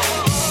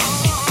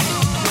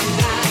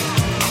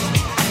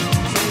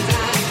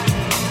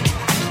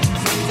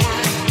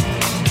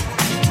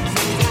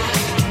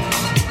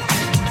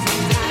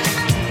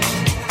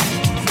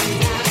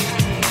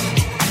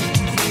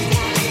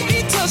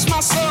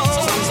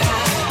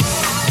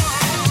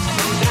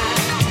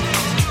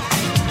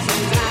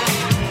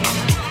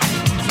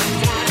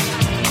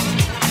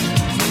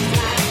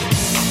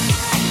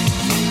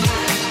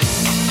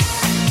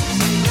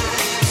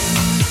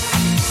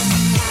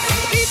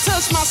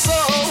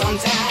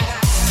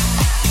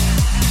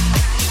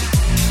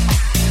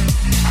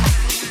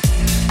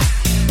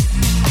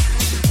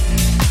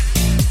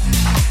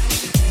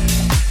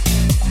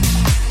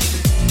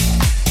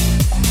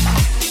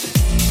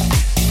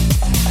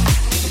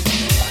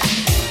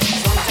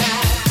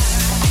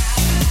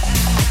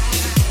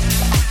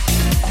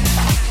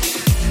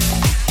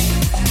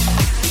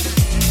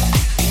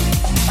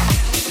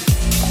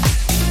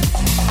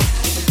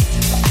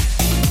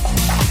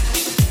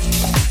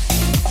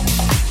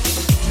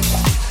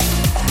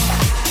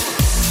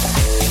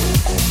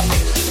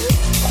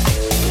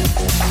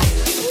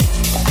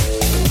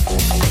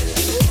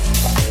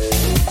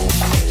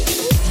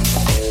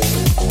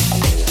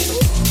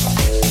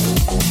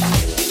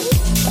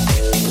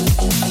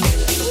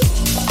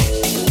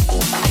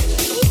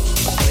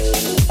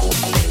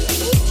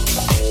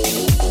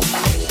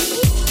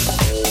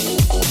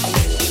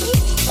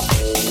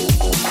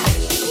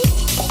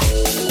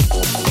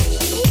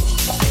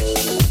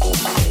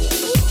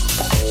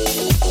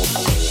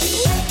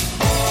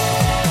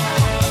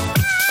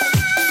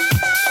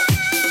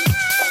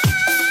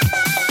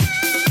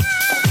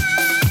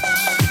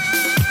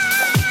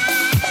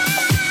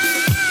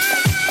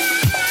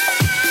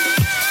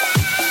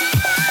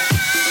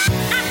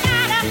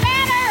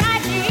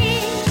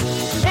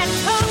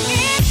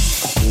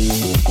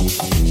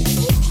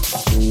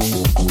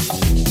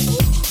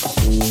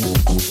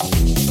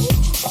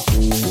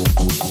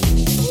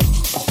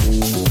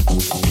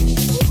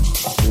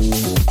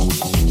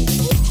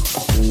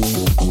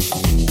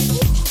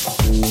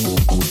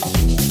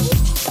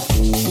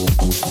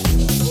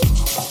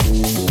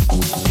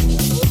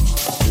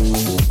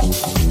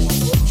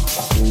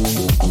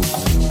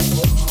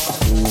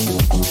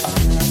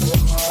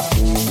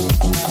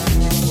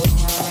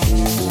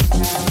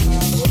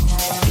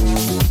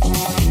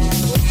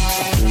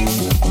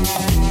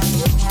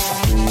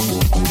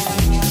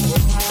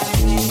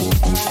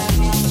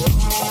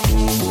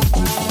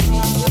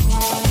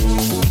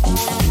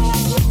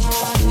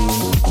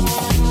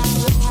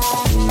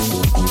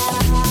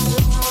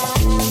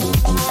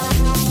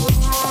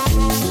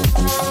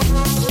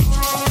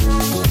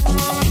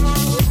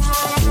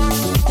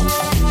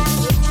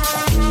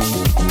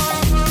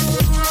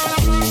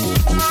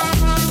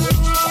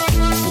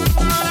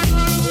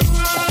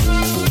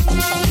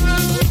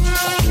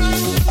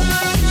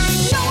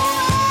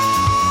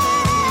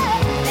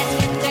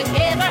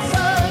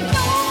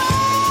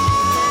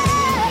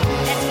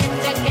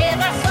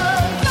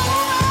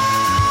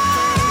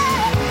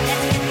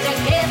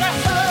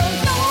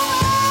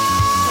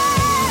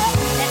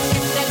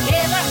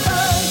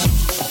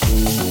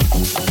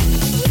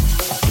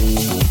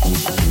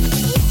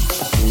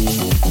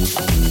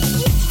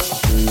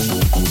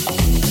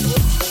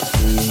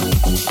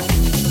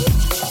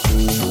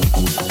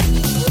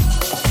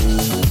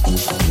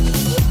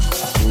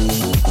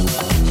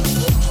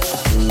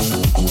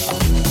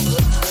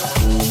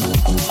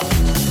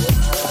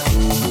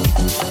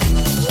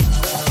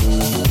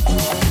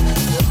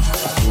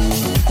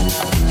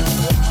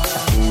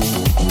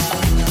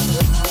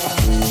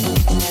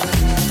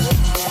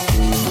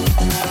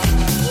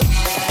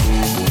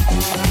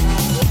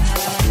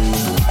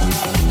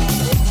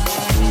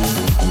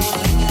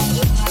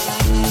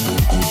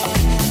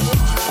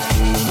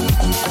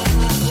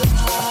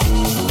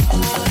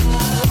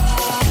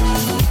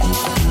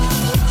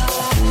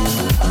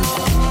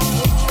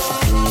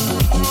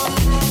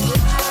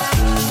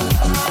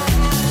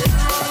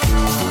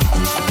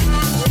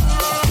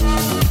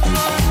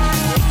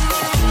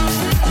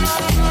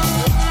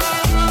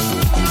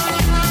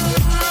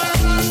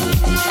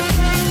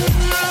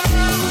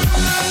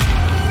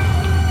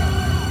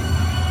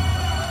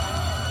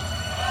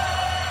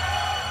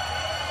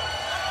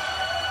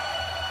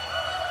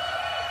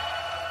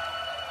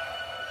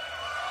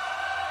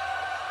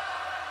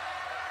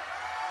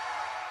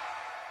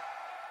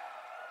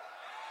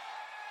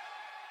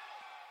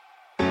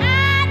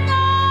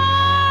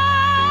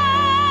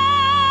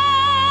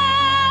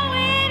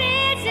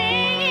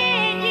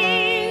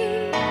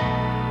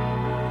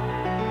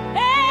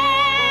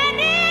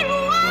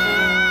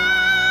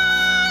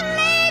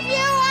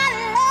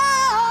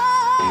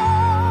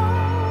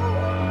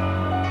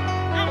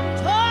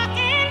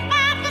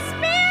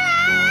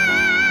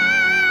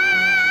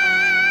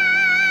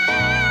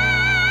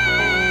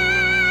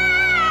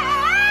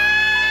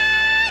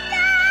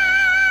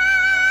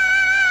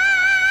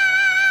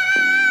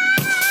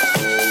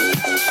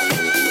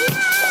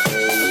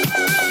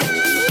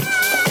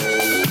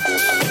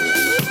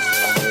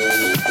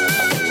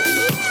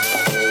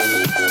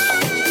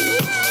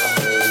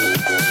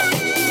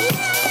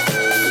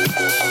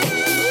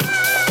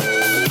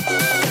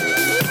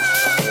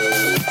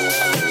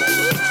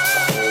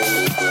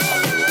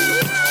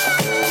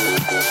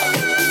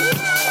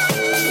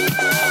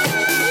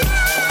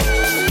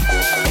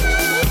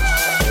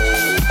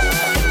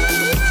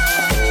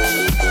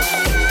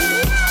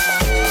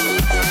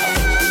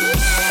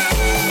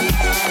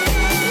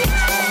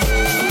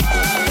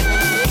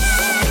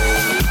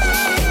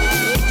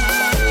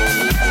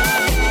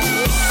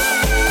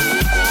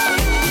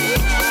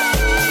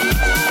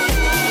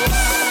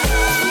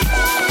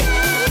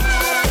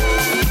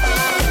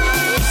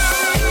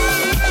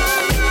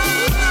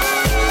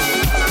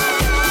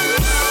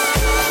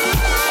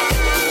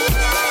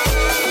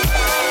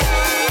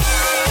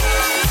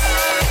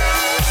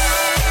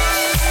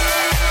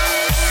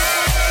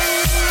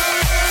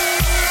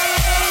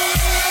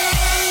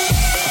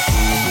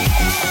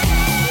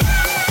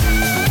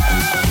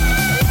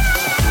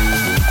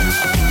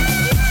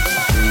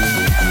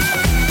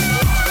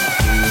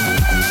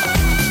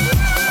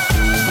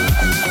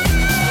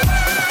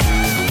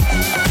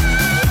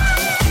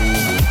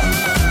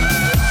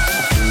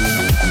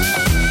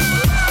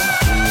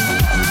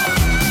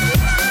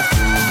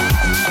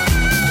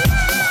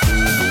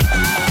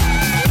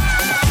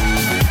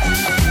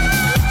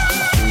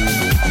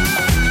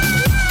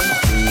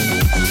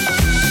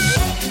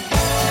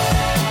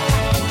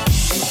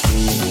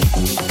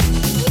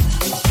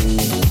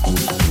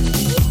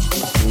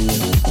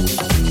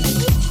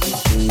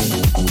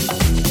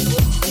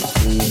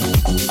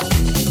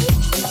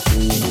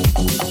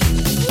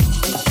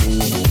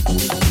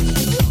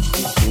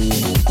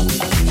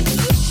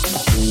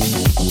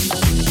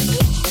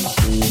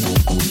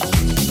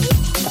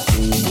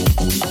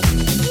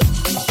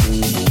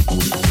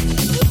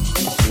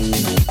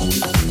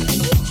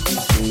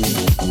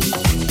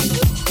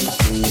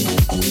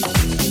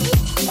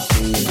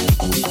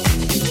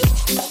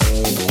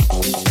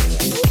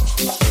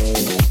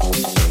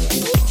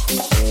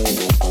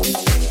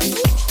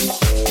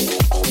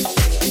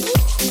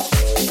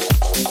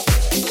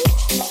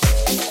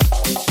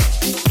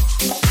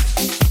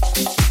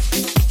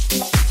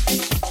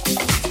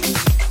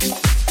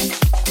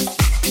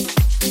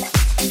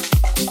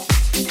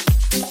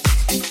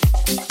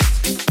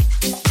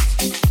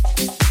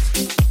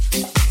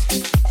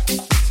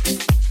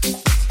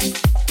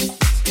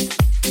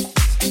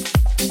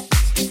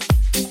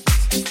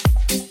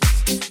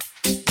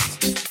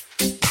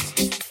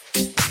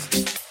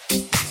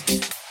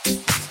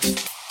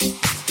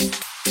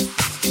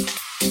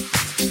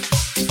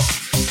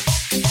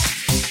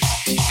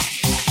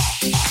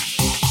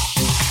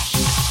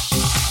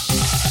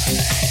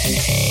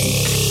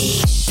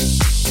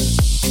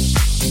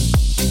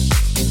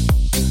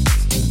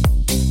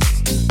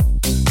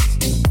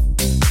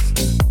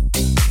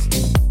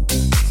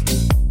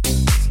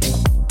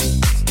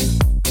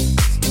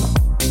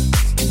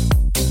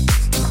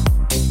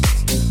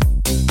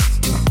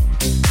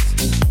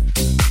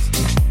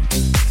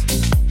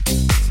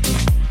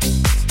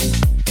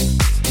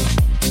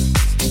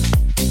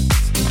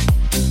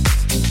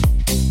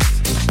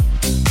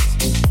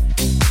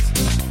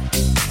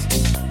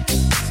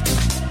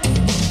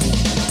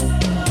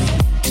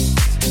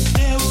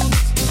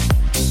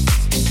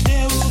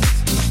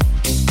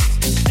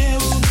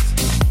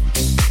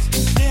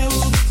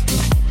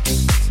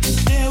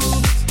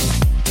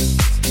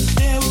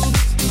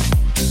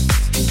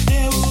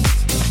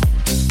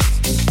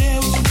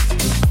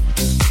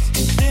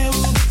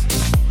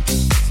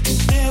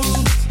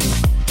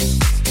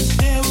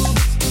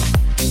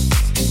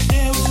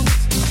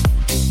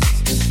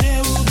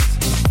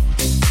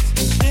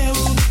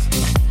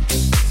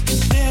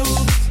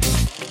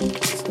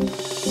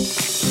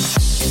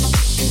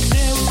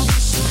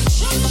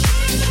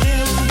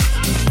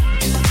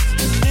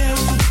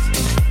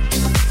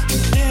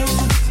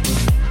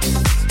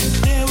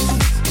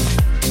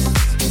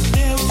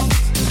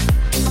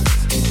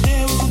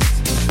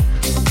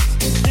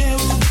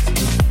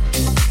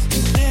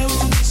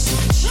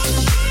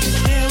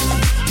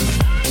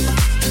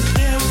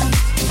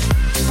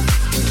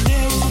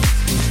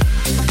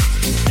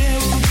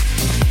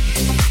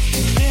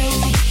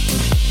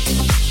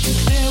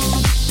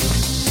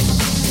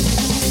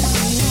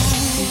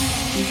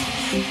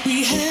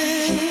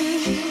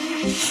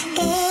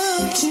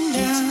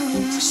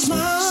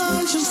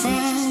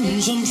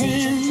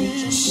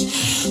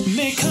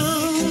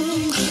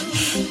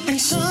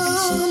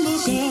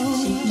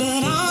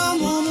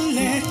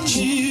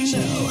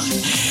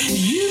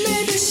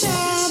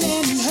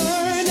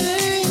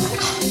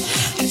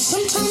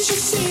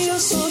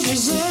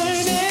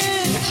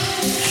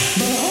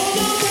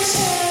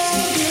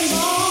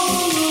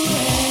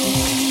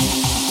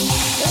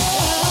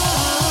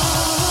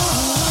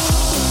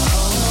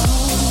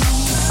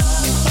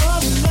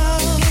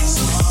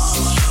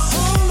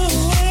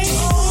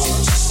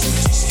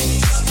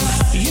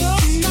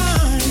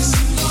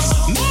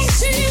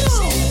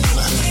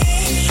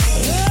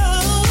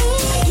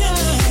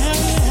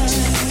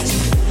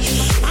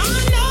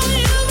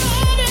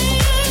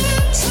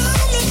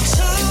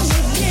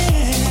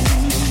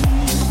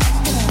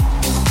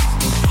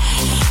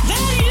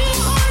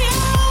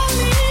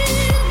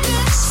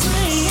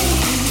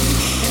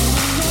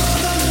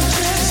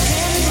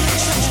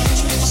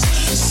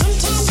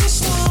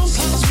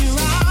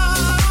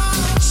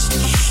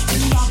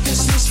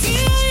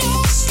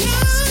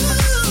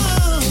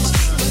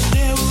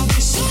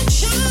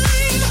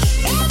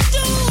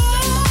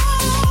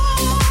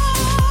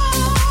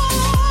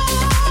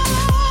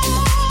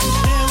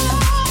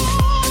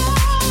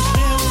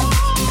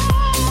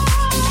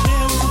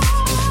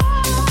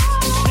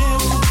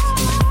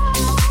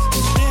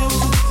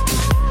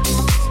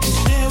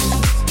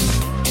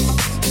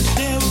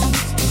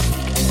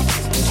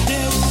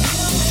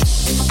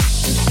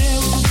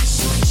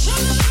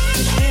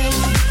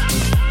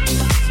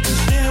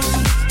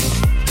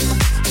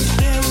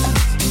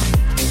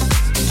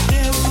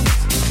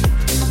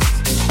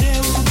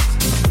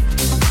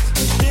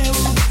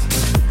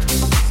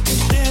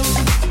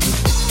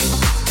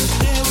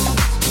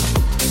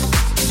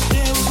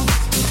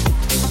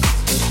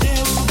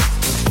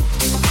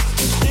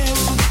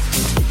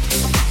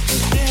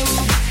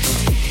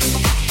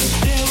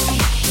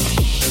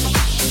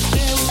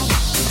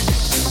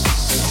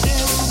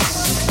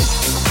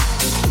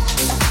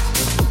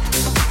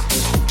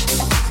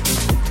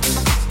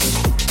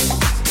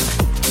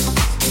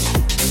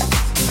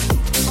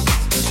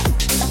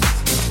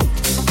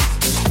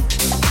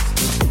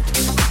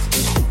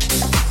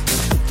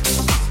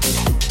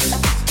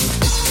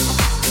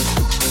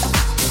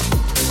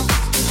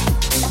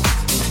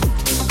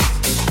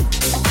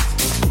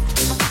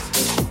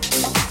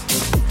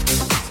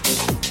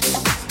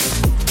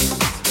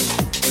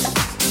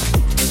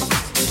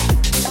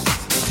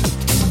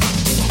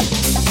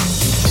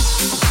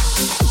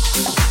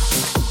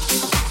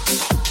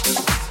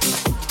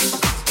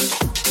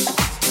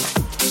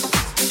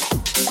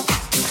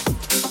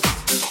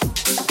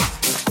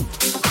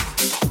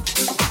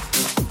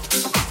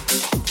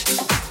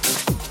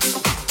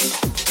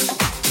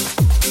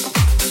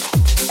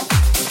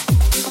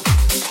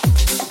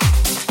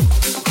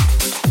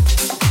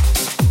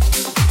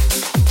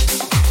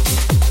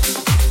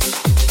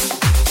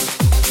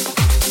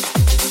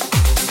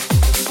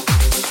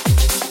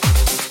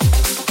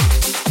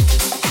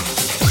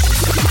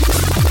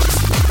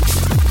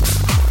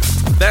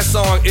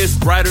 song is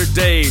Brighter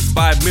Days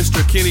by Mr.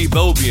 Kenny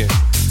Bobian.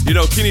 You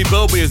know, Kenny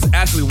Bobian is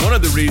actually one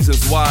of the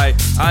reasons why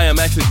I am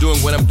actually doing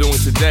what I'm doing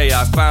today.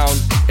 I found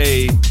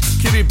a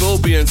Kenny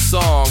Bobian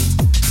song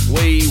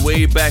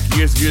way back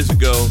years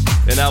ago,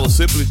 and I was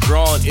simply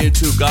drawn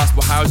into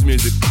gospel house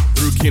music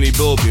through Kenny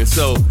Bobian.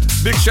 So,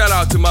 big shout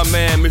out to my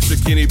man, Mr.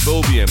 Kenny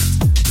Bobian.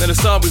 And the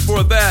song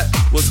before that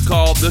was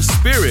called The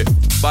Spirit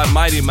by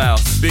Mighty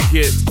Mouse. Big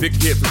hit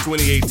for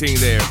 2018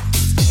 there.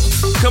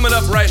 Coming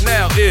up right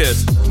now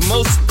is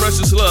Most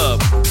Precious Love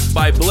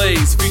by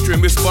Blaze featuring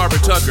Miss Barbara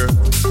Tucker.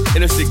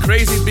 And it's the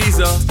Crazy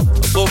Biza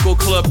Vocal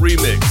Club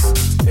remix.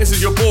 This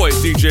is your boy,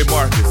 DJ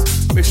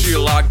Marcus. Make sure you're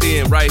locked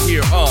in right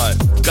here on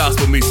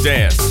Gospel Meets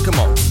Dance. Come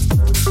on.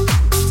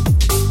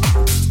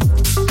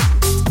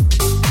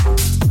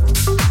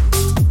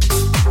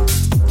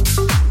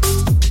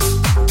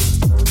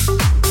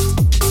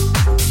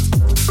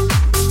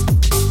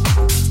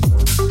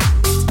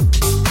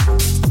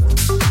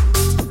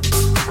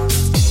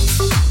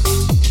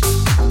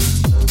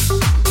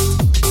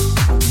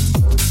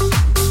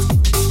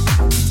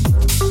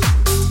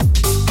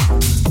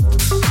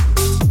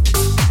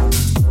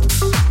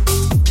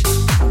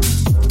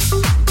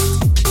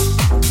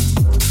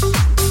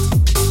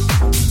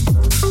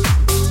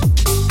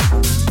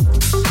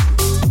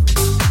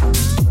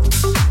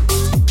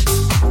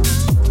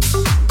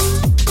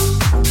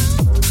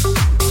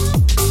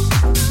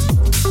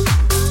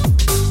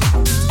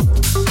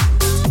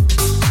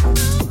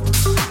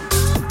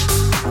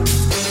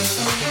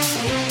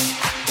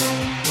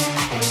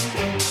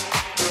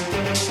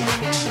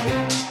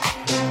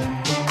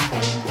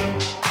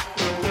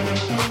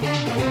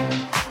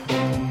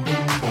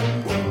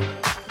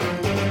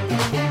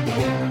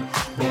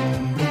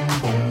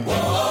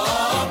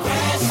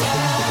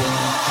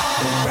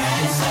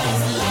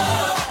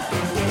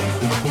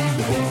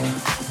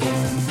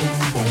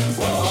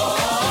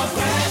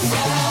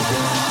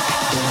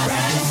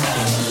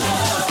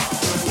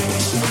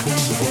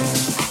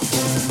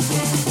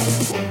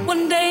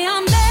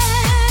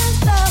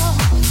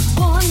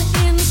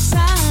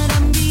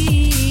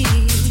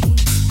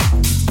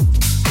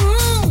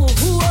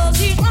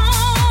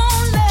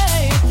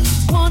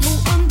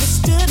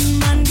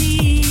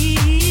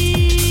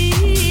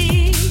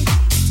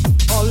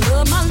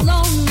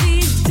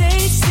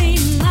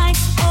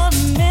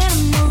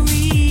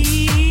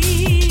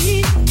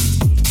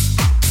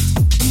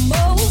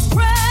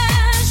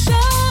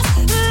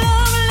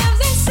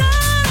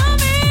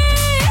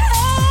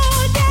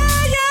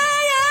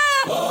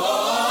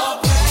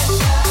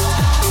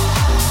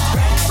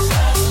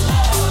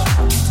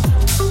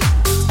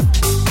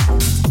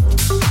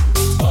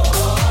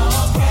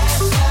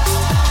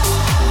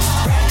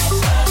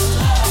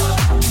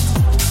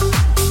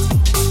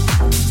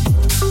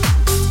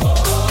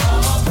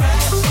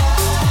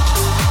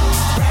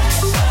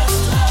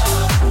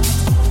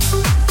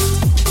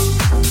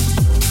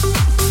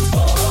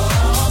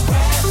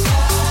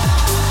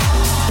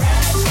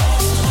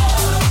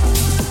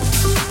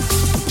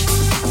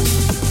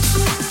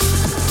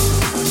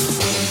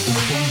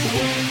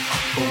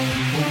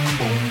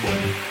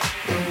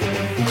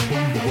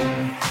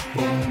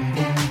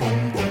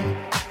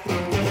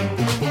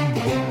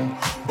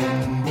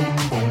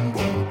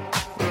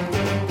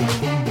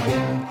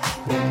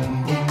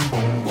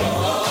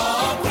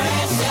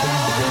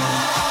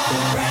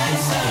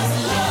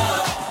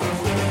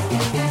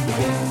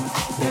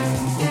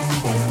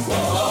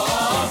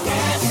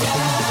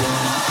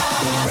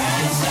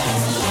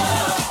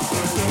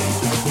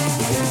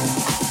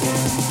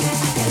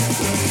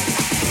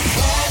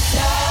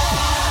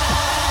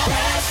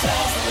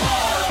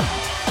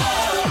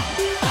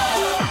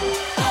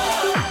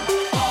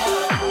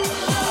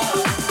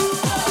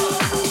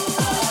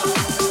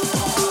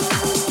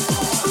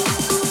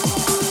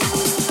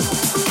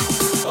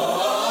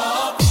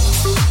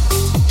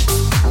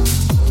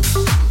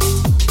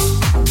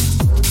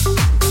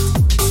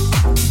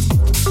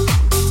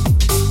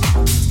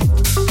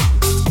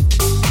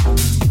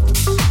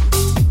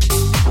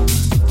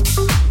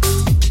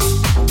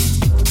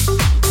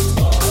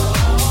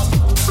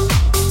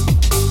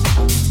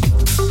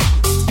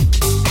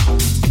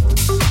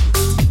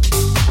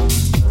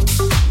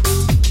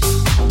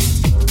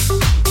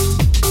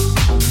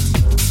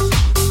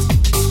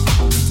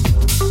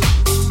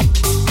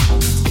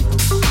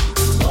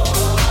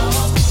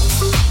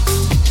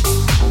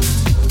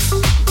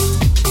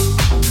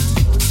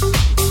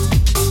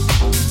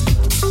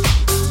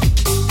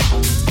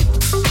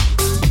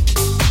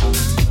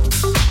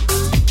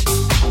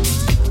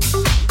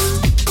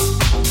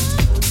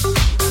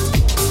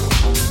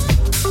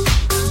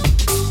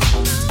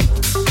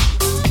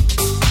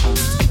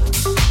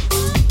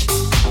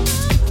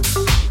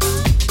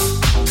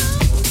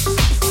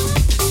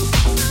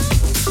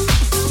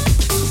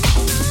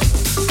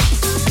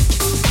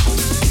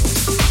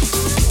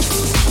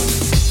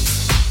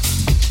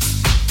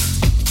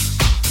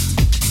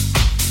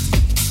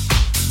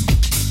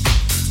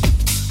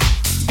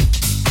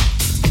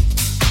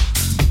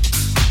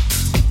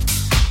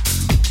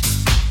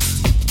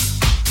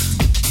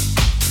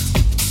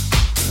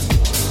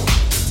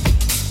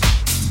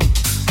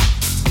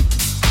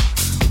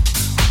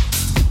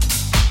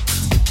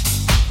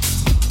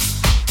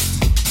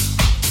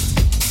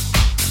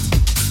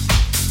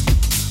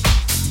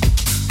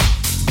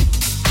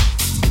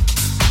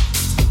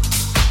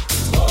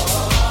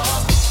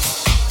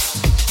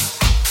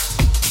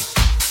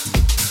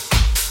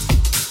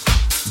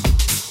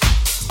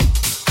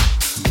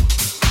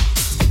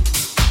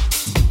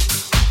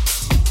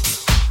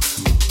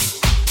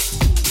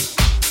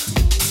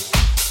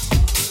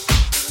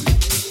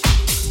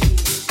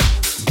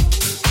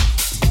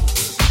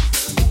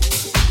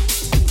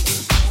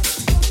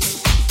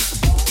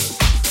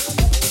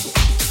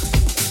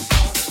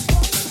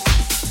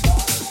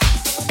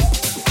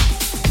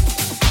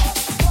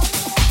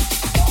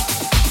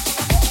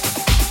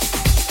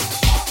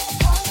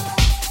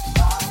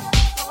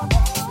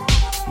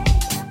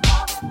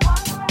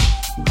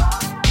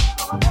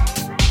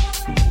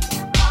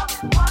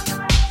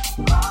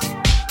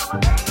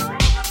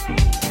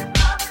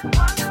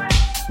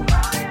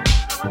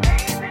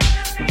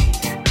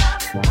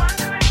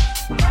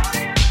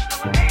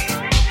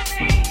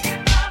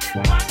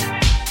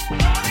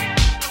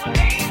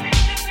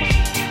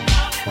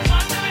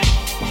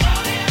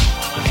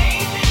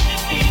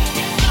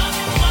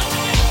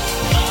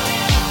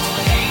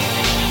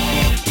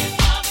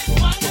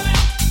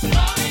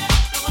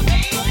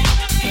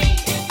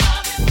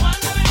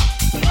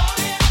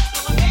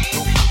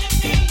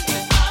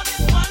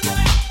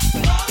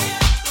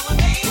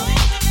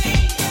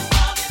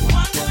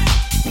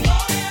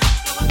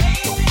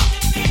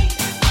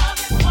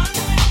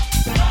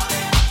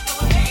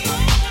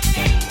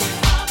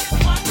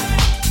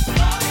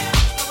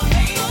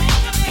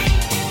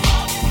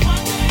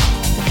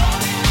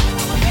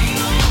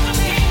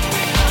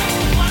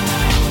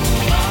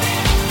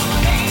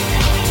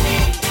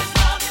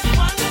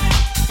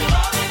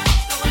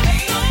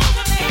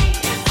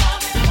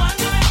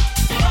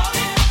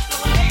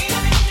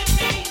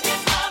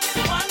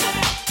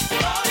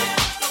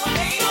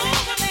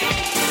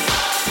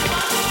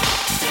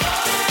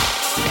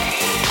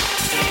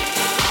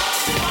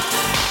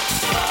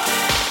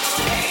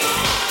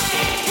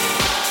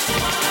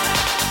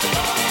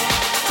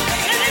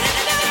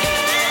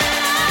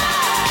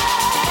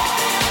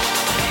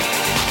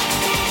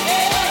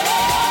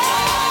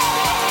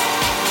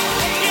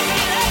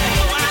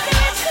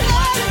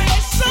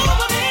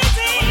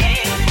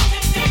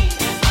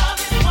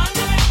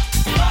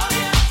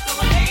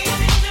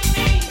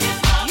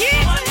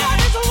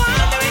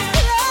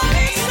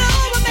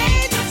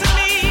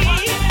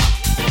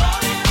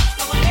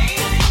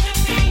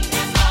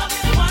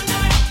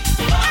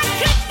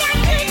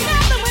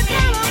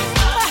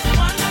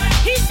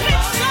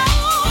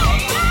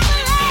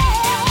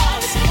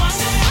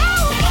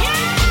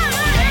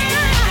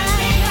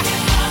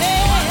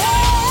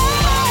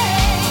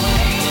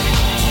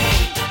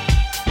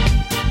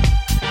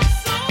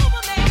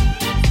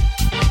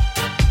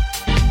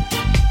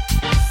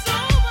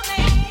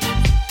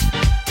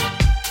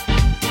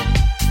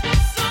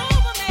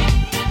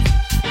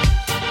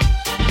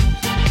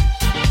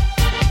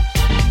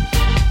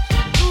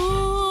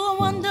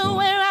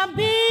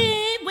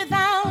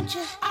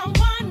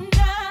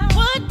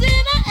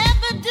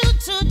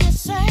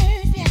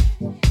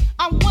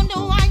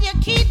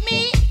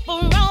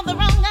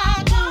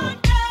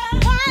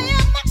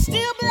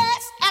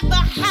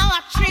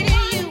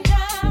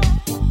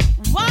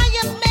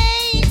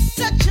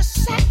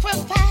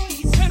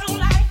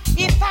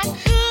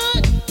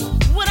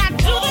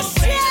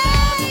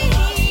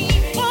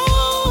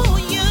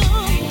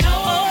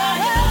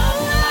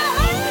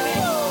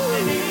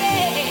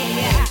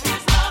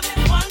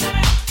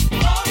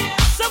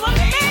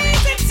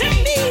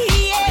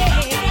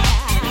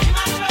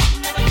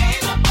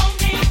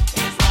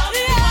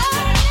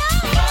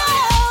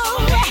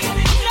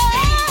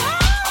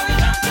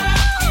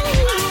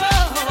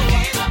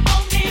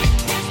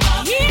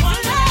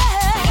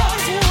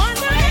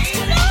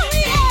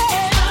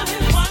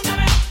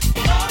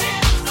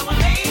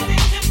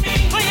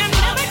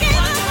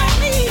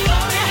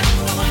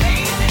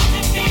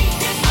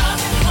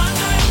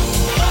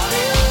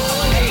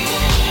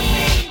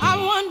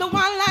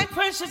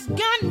 has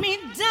got me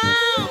down.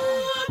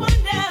 I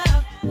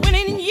wonder when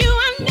in you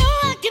I know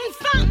I can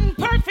find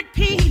perfect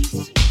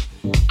peace.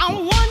 I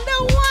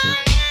wonder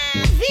why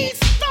these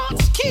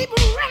thoughts keep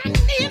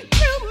running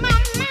through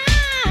my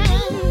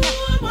mind.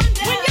 When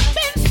you've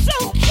been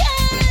so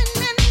kind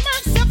and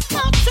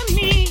merciful to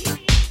me,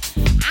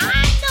 I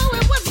know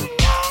it was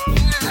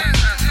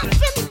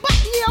nothing but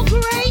your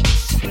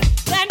grace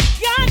that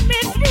got me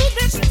through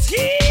this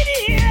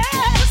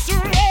tedious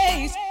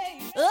race.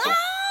 Oh!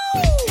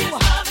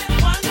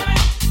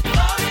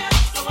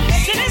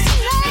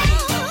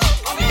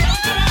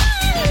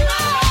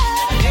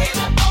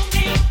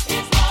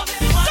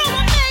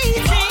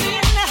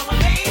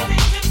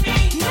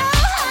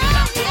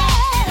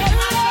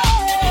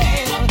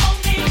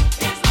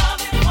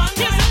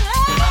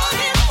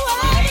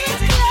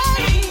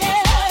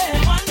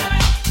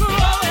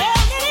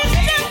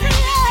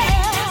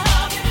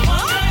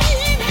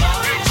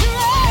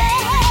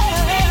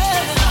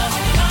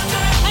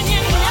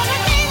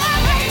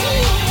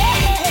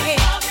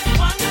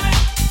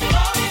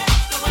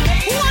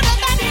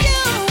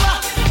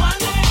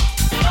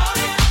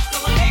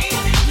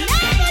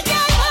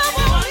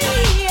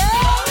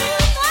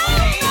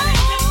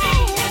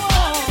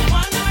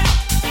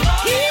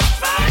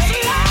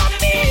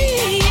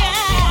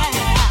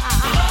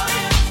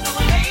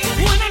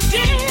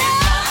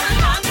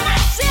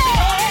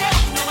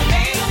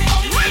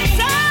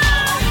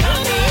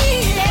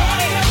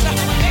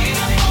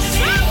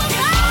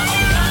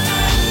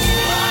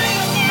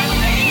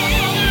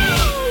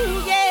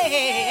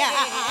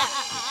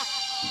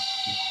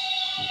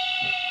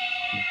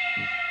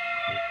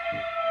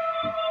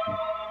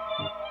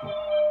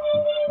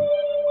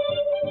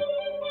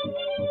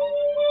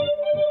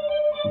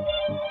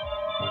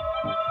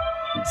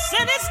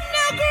 Said it's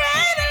no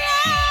greater love.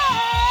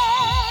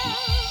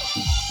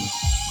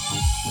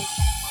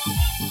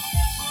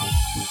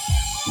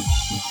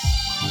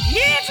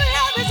 His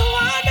love is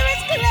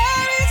wondrous,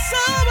 glorious,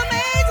 so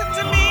amazing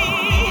to me.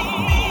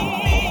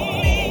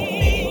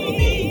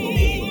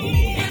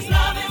 His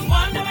love is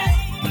wondrous,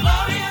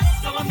 glorious,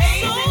 so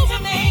amazing to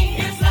me.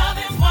 His love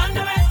is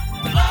wondrous,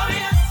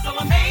 glorious, so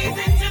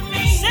amazing to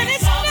me. Said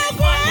it's no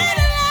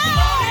greater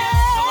love,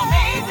 so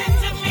amazing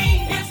to me.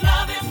 His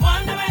love is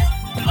wondrous,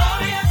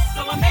 glorious,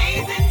 so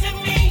amazing to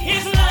me.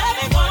 His love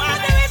is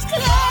wondrous,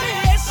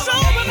 glorious, so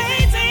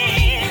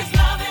amazing. His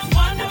love is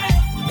wondrous,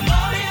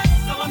 glorious,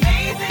 so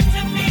amazing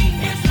to me.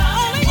 His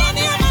love is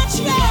wondrous,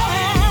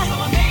 glorious, so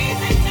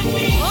amazing to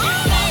me.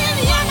 Only in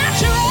your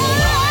natural.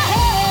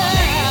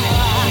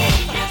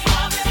 His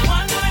love is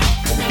wondrous,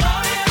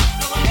 glorious,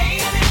 so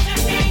amazing to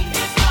me.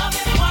 His love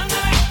is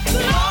wondrous,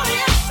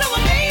 glorious, so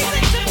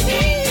amazing to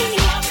me. His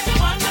love is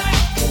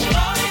wondrous,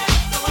 glorious,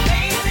 so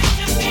amazing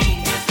to me.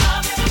 His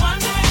love is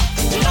wondrous,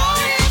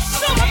 glorious,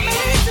 so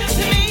amazing to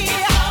me.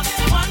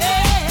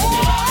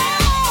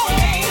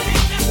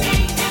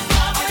 His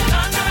love is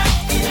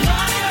wondrous,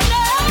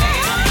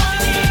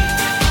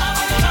 glorious,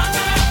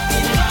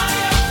 so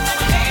amazing to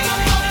me.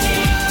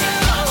 His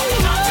love is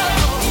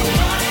wondrous,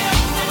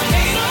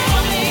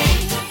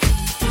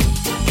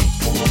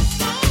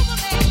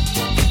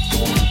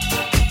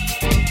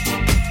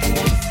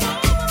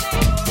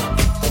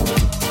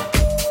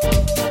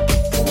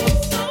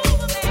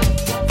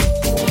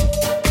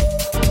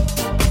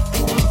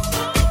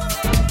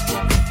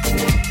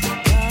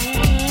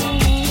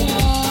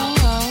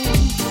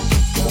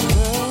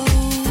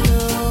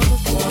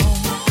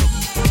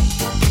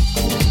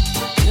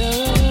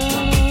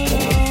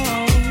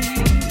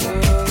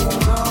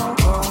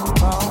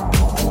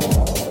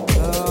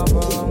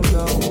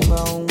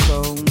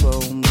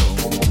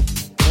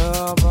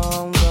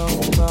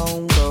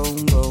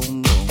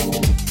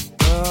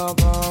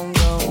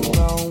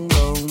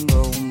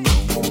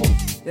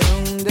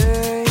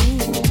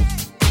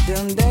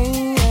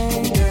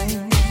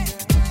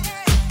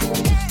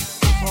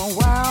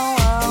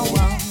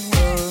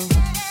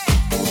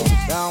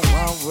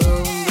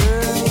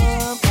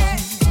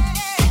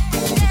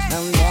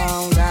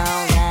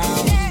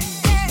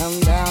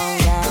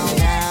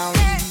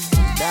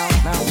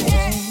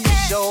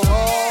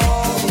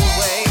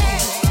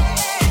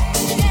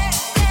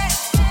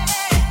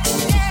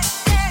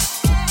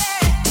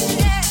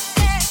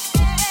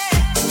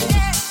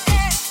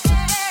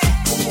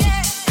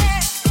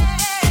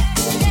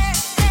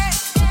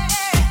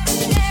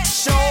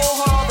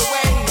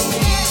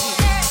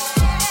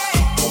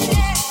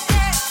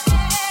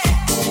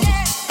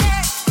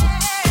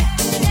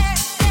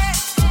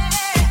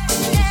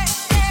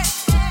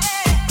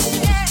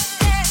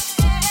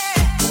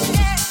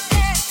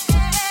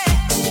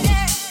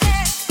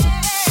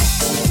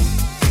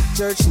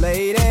 church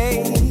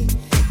lady,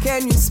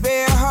 can you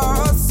spare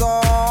her a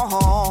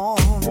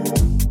song?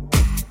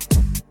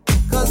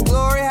 'Cause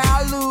glory,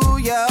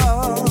 hallelujah,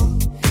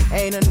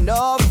 ain't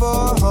enough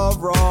for her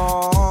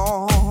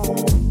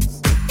wrongs.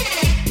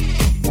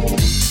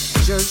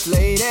 Church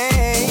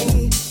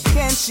lady,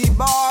 can she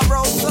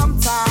borrow some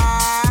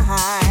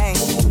time?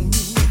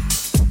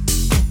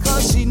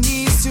 'Cause she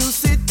needs to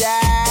sit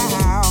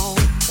down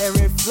and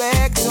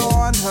reflect on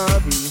on her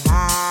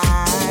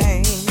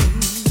behind.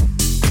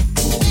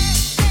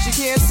 She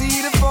can't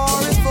see the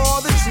forest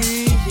for the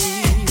trees.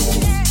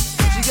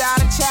 She got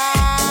a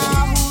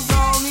child who's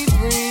only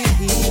 3,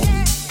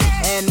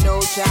 and no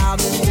child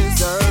is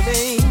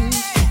deserving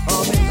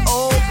of an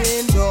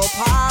open door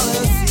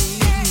policy.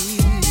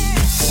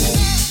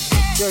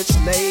 Church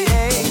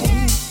lady,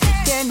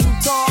 can you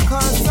talk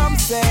her some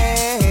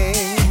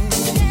sense?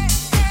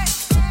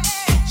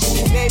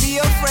 She may be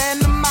a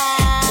friend of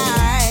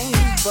mine,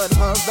 but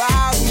her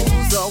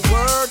values are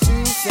word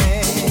to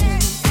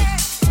send.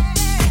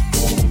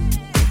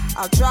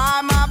 I'll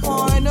try my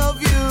point of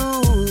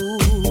view.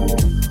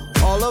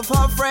 All of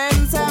her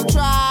friends have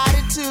tried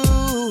it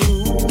too.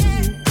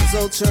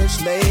 So church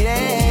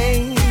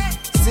lady,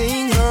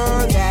 sing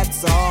her that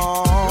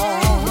song.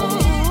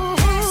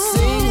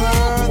 Sing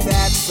her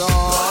that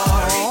song.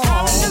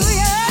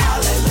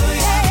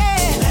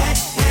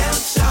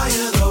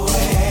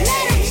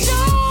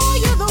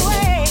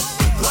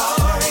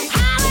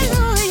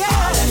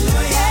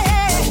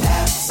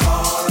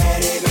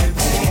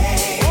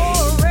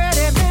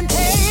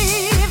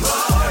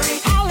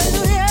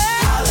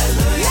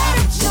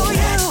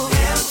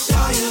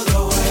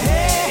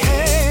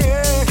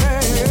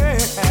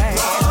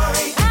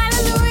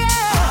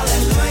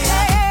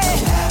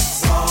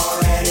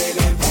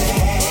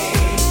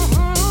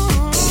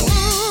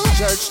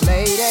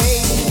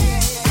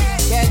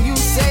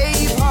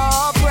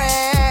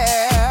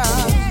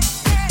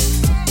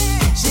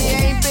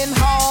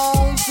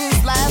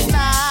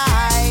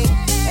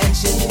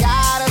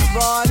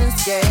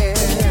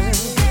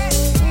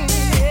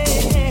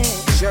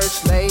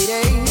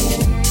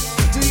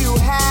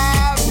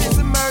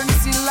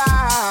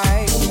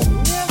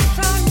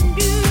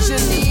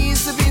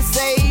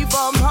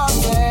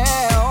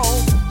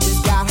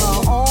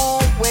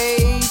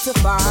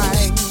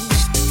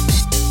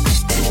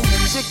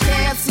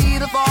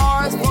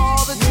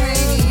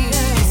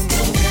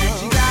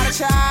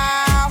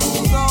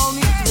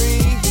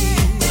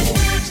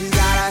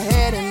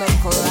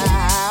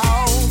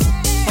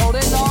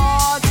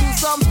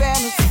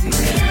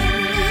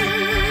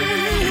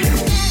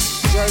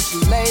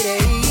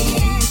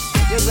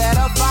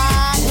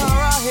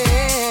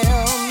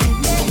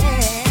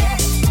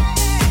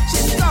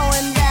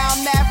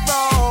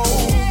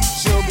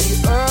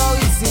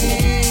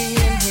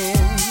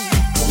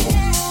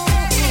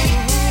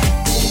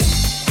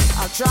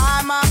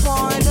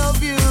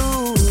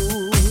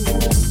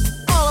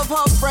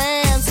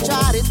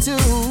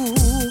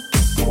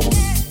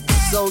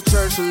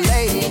 Church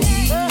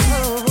lady,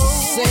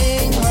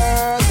 sing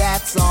her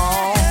that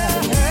song.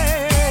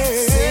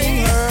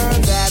 Sing her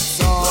that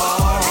song.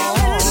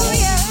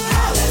 Hallelujah,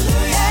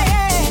 hallelujah.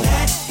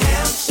 Let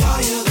him show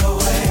you the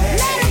way.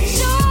 Let him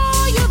show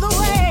you the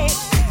way.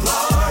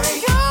 Glory,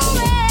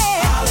 glory.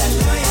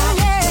 Hallelujah.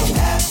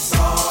 That's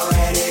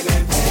already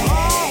been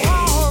paid.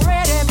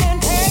 Already been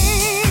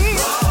paid.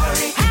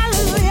 Glory,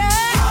 hallelujah.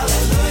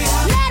 Hallelujah.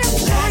 Let him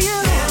show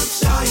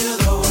you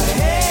the way.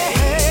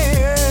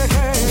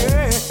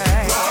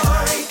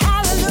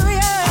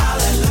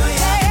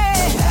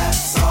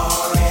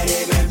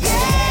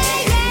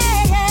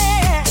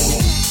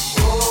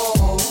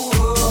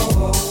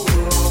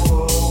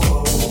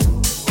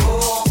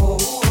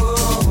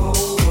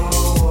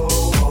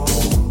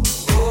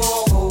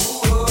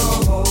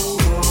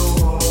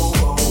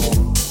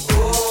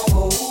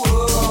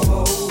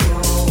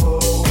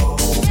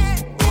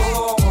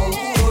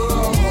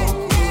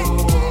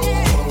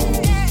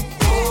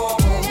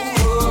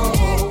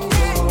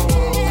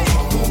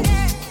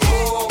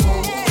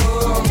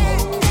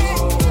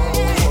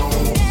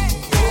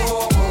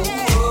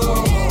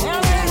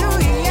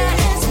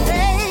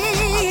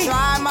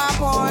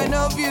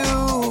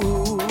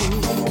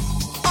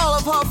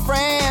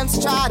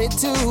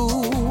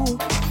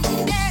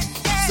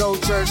 So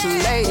church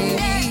lady,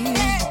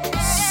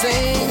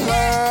 sing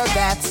her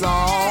that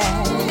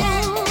song.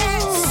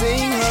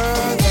 Sing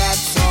her that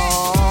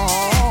song.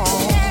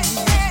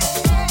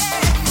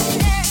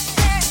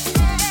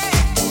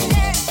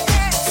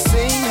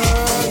 Sing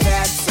her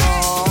that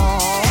song.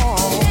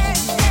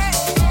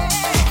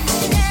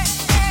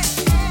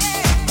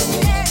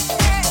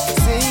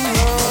 Sing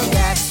her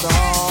that song.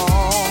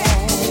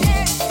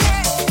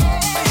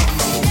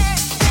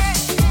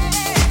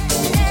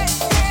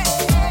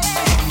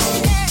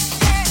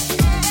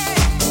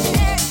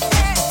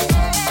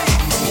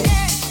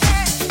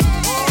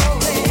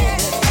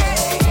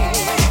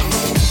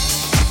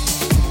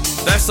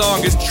 That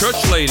song is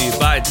Church Lady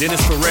by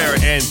Dennis Ferrer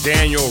and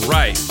Daniel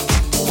Wright.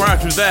 Prior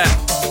to that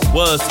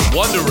was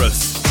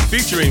Wondrous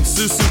featuring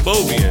Susu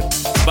Bovian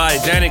by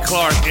Danny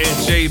Clark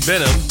and Jay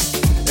Benham,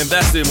 and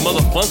that's the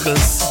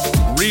Motherfunkers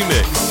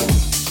remix.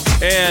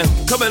 And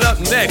coming up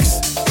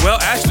next, well,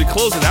 actually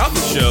closing out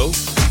the show,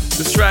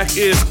 this track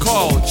is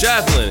called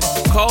Javelin,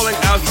 Calling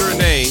Out Your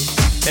Name,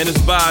 and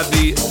it's by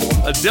the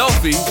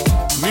Adelphi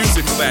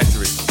Music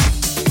Factory.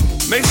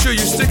 Make sure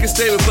you stick and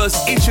stay with us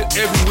each and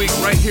every week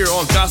right here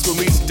on Gospel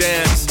Meets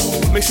Dance.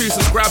 Make sure you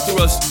subscribe to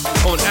us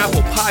on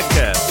Apple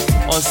Podcasts,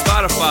 on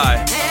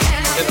Spotify,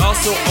 and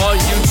also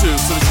on YouTube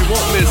so that you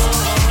won't miss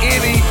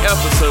any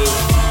episode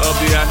of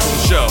the actual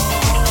show.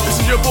 This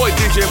is your boy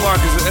DJ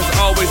Marcus, and as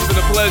always, it's been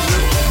a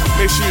pleasure.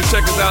 Make sure you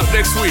check us out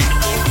next week.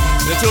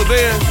 And until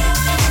then,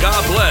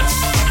 God bless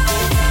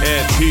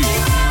and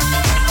peace.